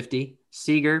 750.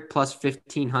 Seager plus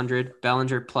 1,500.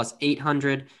 Bellinger plus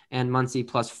 800. And Muncy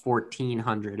plus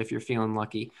 1,400 if you're feeling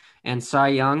lucky. And Cy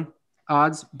Young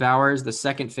odds, Bauer is the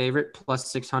second favorite, plus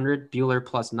 600. Buehler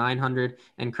plus 900.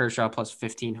 And Kershaw plus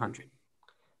 1,500.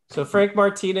 So Frank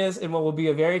Martinez, in what will be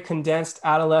a very condensed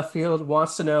out of left field,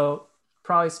 wants to know,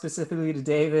 probably specifically to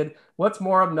David, what's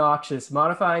more obnoxious,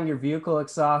 modifying your vehicle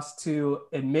exhaust to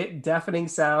emit deafening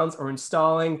sounds or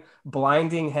installing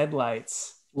blinding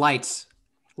headlights?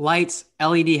 Lights,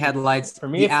 LED headlights, For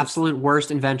me, the it's absolute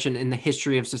worst invention in the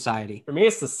history of society. For me,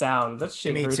 it's the sound. That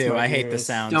shit Me hurts too. my I hate the ears.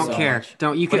 sound. Don't so care.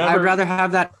 much. I'd rather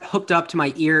have that hooked up to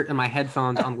my ear and my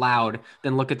headphones on loud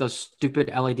than look at those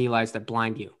stupid LED lights that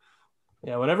blind you.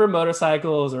 Yeah, whenever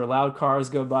motorcycles or loud cars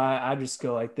go by, I just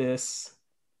go like this,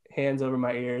 hands over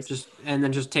my ears. And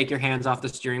then just take your hands off the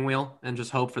steering wheel and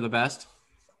just hope for the best.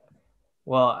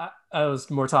 Well, I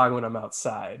was more talking when I'm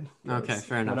outside. Okay,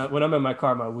 fair enough. When I'm in my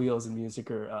car, my wheels and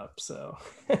music are up. So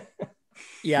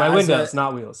yeah, my windows,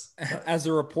 not wheels. As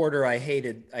a reporter, I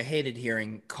hated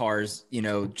hearing cars,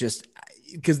 just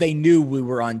because they knew we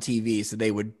were on TV, so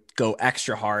they would go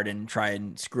extra hard and try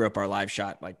and screw up our live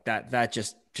shot like that. That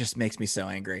just makes me so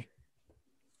angry.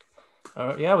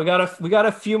 Yeah, we got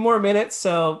a few more minutes.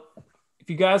 So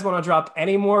if you guys want to drop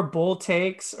any more bull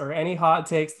takes or any hot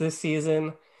takes this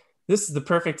season, this is the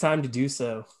perfect time to do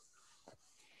so.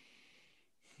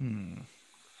 I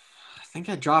think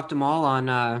I dropped them all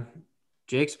on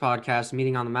Jake's podcast,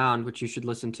 Meeting on the Mound, which you should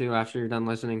listen to after you're done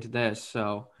listening to this.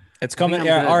 So it's coming.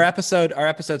 Yeah, our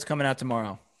episode's coming out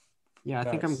tomorrow. Yeah, I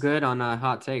think I'm good on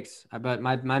hot takes. But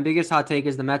my biggest hot take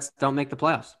is the Mets don't make the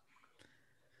playoffs.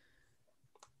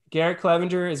 Garrett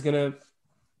Clevenger is going to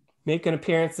make an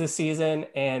appearance this season.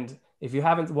 And if you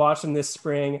haven't watched him this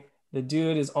spring, the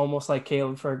dude is almost like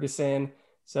Caleb Ferguson.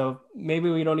 So maybe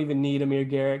we don't even need Amir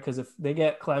Garrett, because if they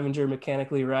get Clevenger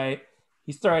mechanically right,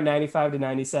 he's throwing 95 to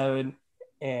 97,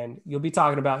 and you'll be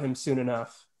talking about him soon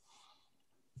enough.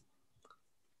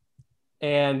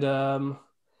 And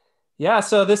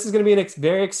so this is going to be a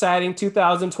very exciting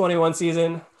 2021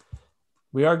 season.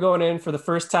 We are going in for the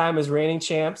first time as reigning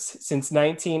champs since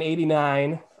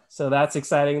 1989. So that's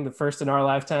exciting. The first in our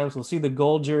lifetimes. We'll see the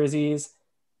gold jerseys.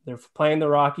 They're playing the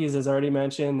Rockies, as already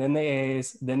mentioned, then the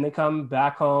A's, then they come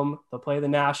back home. They'll play the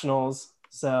Nationals.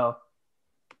 So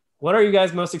what are you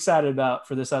guys most excited about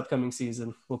for this upcoming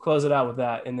season? We'll close it out with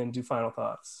that and then do final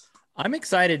thoughts. I'm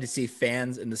excited to see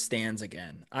fans in the stands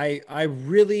again. I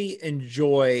really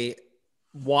enjoy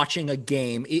watching a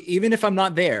game, even if I'm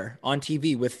not there on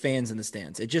TV, with fans in the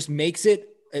stands. It just makes it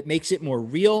more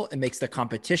real. It makes the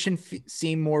competition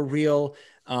seem more real.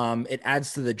 It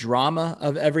adds to the drama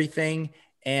of everything.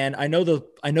 And I know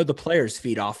the players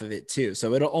feed off of it too.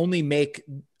 So it'll only make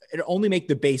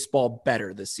the baseball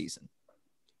better this season.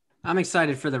 I'm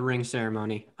excited for the ring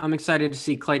ceremony. I'm excited to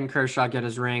see Clayton Kershaw get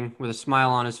his ring with a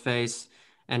smile on his face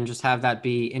and just have that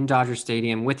be in Dodger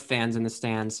Stadium with fans in the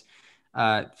stands.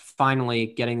 Finally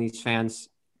getting these fans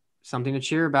something to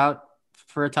cheer about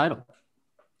for a title.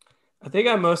 I think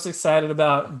I'm most excited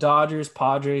about Dodgers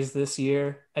Padres this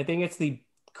year. I think it's the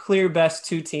clear best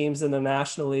two teams in the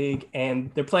National League,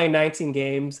 and they're playing 19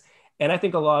 games. And I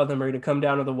think a lot of them are going to come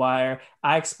down to the wire.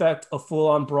 I expect a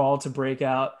full-on brawl to break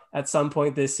out at some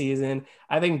point this season.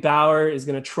 I think Bauer is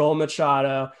going to troll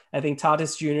Machado. I think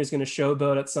Tatis Jr. is going to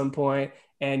showboat at some point.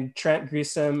 And Trent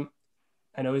Grisham,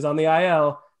 I know he's on the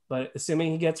IL, but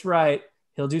assuming he gets right,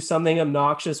 he'll do something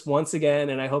obnoxious once again.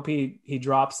 And I hope he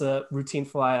drops a routine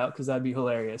flyout, because that'd be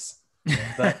hilarious.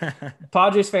 But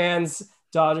Padres fans,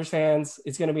 Dodgers fans,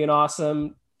 it's going to be an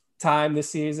awesome time this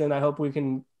season. I hope we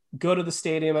can go to the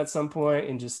stadium at some point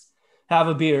and just have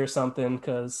a beer or something,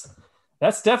 because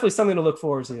that's definitely something to look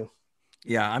forward to.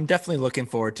 Yeah, I'm definitely looking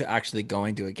forward to actually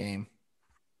going to a game.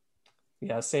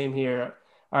 Yeah, same here.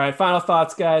 All right, final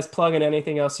thoughts, guys. Plug in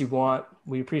anything else you want.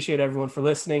 We appreciate everyone for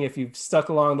listening. If you've stuck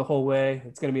along the whole way,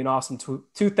 it's going to be an awesome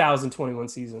 2021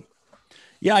 season.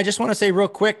 Yeah, I just want to say real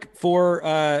quick for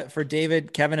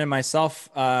David, Kevin, and myself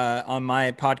on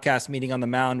my podcast Meeting on the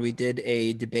Mound, we did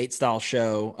a debate style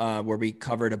show where we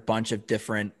covered a bunch of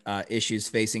different issues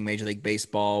facing Major League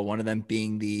Baseball. One of them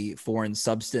being the foreign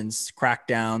substance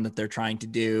crackdown that they're trying to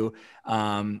do,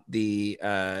 and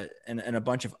a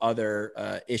bunch of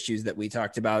other issues that we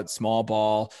talked about, small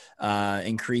ball,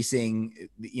 increasing,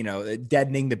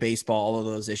 deadening the baseball, all of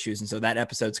those issues. And so that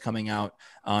episode's coming out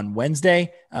on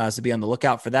Wednesday. So be on the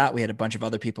lookout for that. We had a bunch of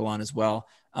other people on as well.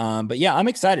 But yeah, I'm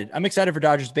excited. I'm excited for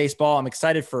Dodgers baseball. I'm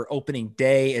excited for opening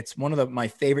day. It's one of my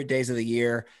favorite days of the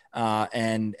year.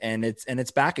 And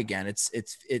it's back again.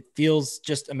 It feels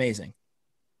just amazing.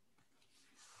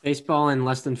 Baseball in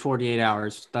less than 48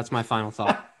 hours. That's my final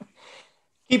thought.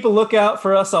 Keep a lookout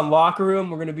for us on Locker Room.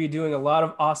 We're going to be doing a lot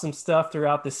of awesome stuff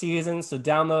throughout the season. So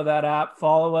download that app.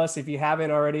 Follow us if you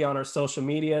haven't already on our social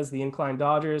medias, the Incline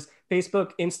Dodgers,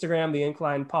 Facebook, Instagram, the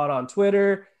Incline Pod on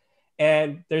Twitter.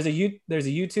 And there's a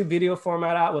YouTube video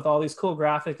format out with all these cool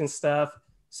graphics and stuff.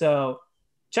 So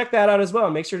check that out as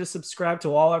well. Make sure to subscribe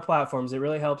to all our platforms. It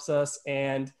really helps us.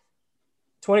 And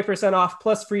 20% off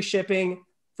plus free shipping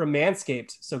from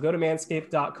Manscaped. So go to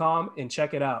manscaped.com and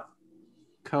check it out.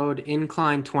 Code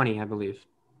Incline20, I believe.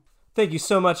 Thank you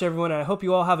so much, everyone. I hope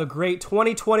you all have a great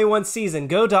 2021 season.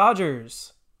 Go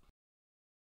Dodgers!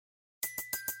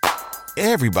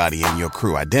 Everybody in your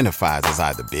crew identifies as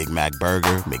either Big Mac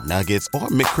Burger, McNuggets, or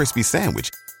McCrispy Sandwich.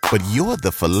 But you're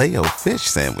the Filet-O-Fish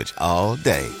Sandwich all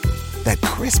day. That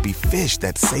crispy fish,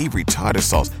 that savory tartar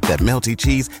sauce, that melty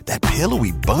cheese, that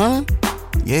pillowy bun.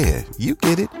 Yeah, you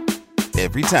get it.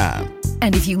 Every time.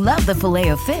 And if you love the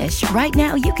Filet-O-Fish, right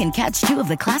now you can catch two of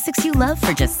the classics you love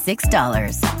for just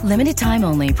 $6. Limited time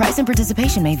only. Price and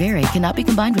participation may vary. Cannot be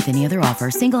combined with any other offer.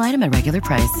 Single item at regular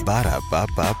price.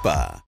 Ba-da-ba-ba-ba.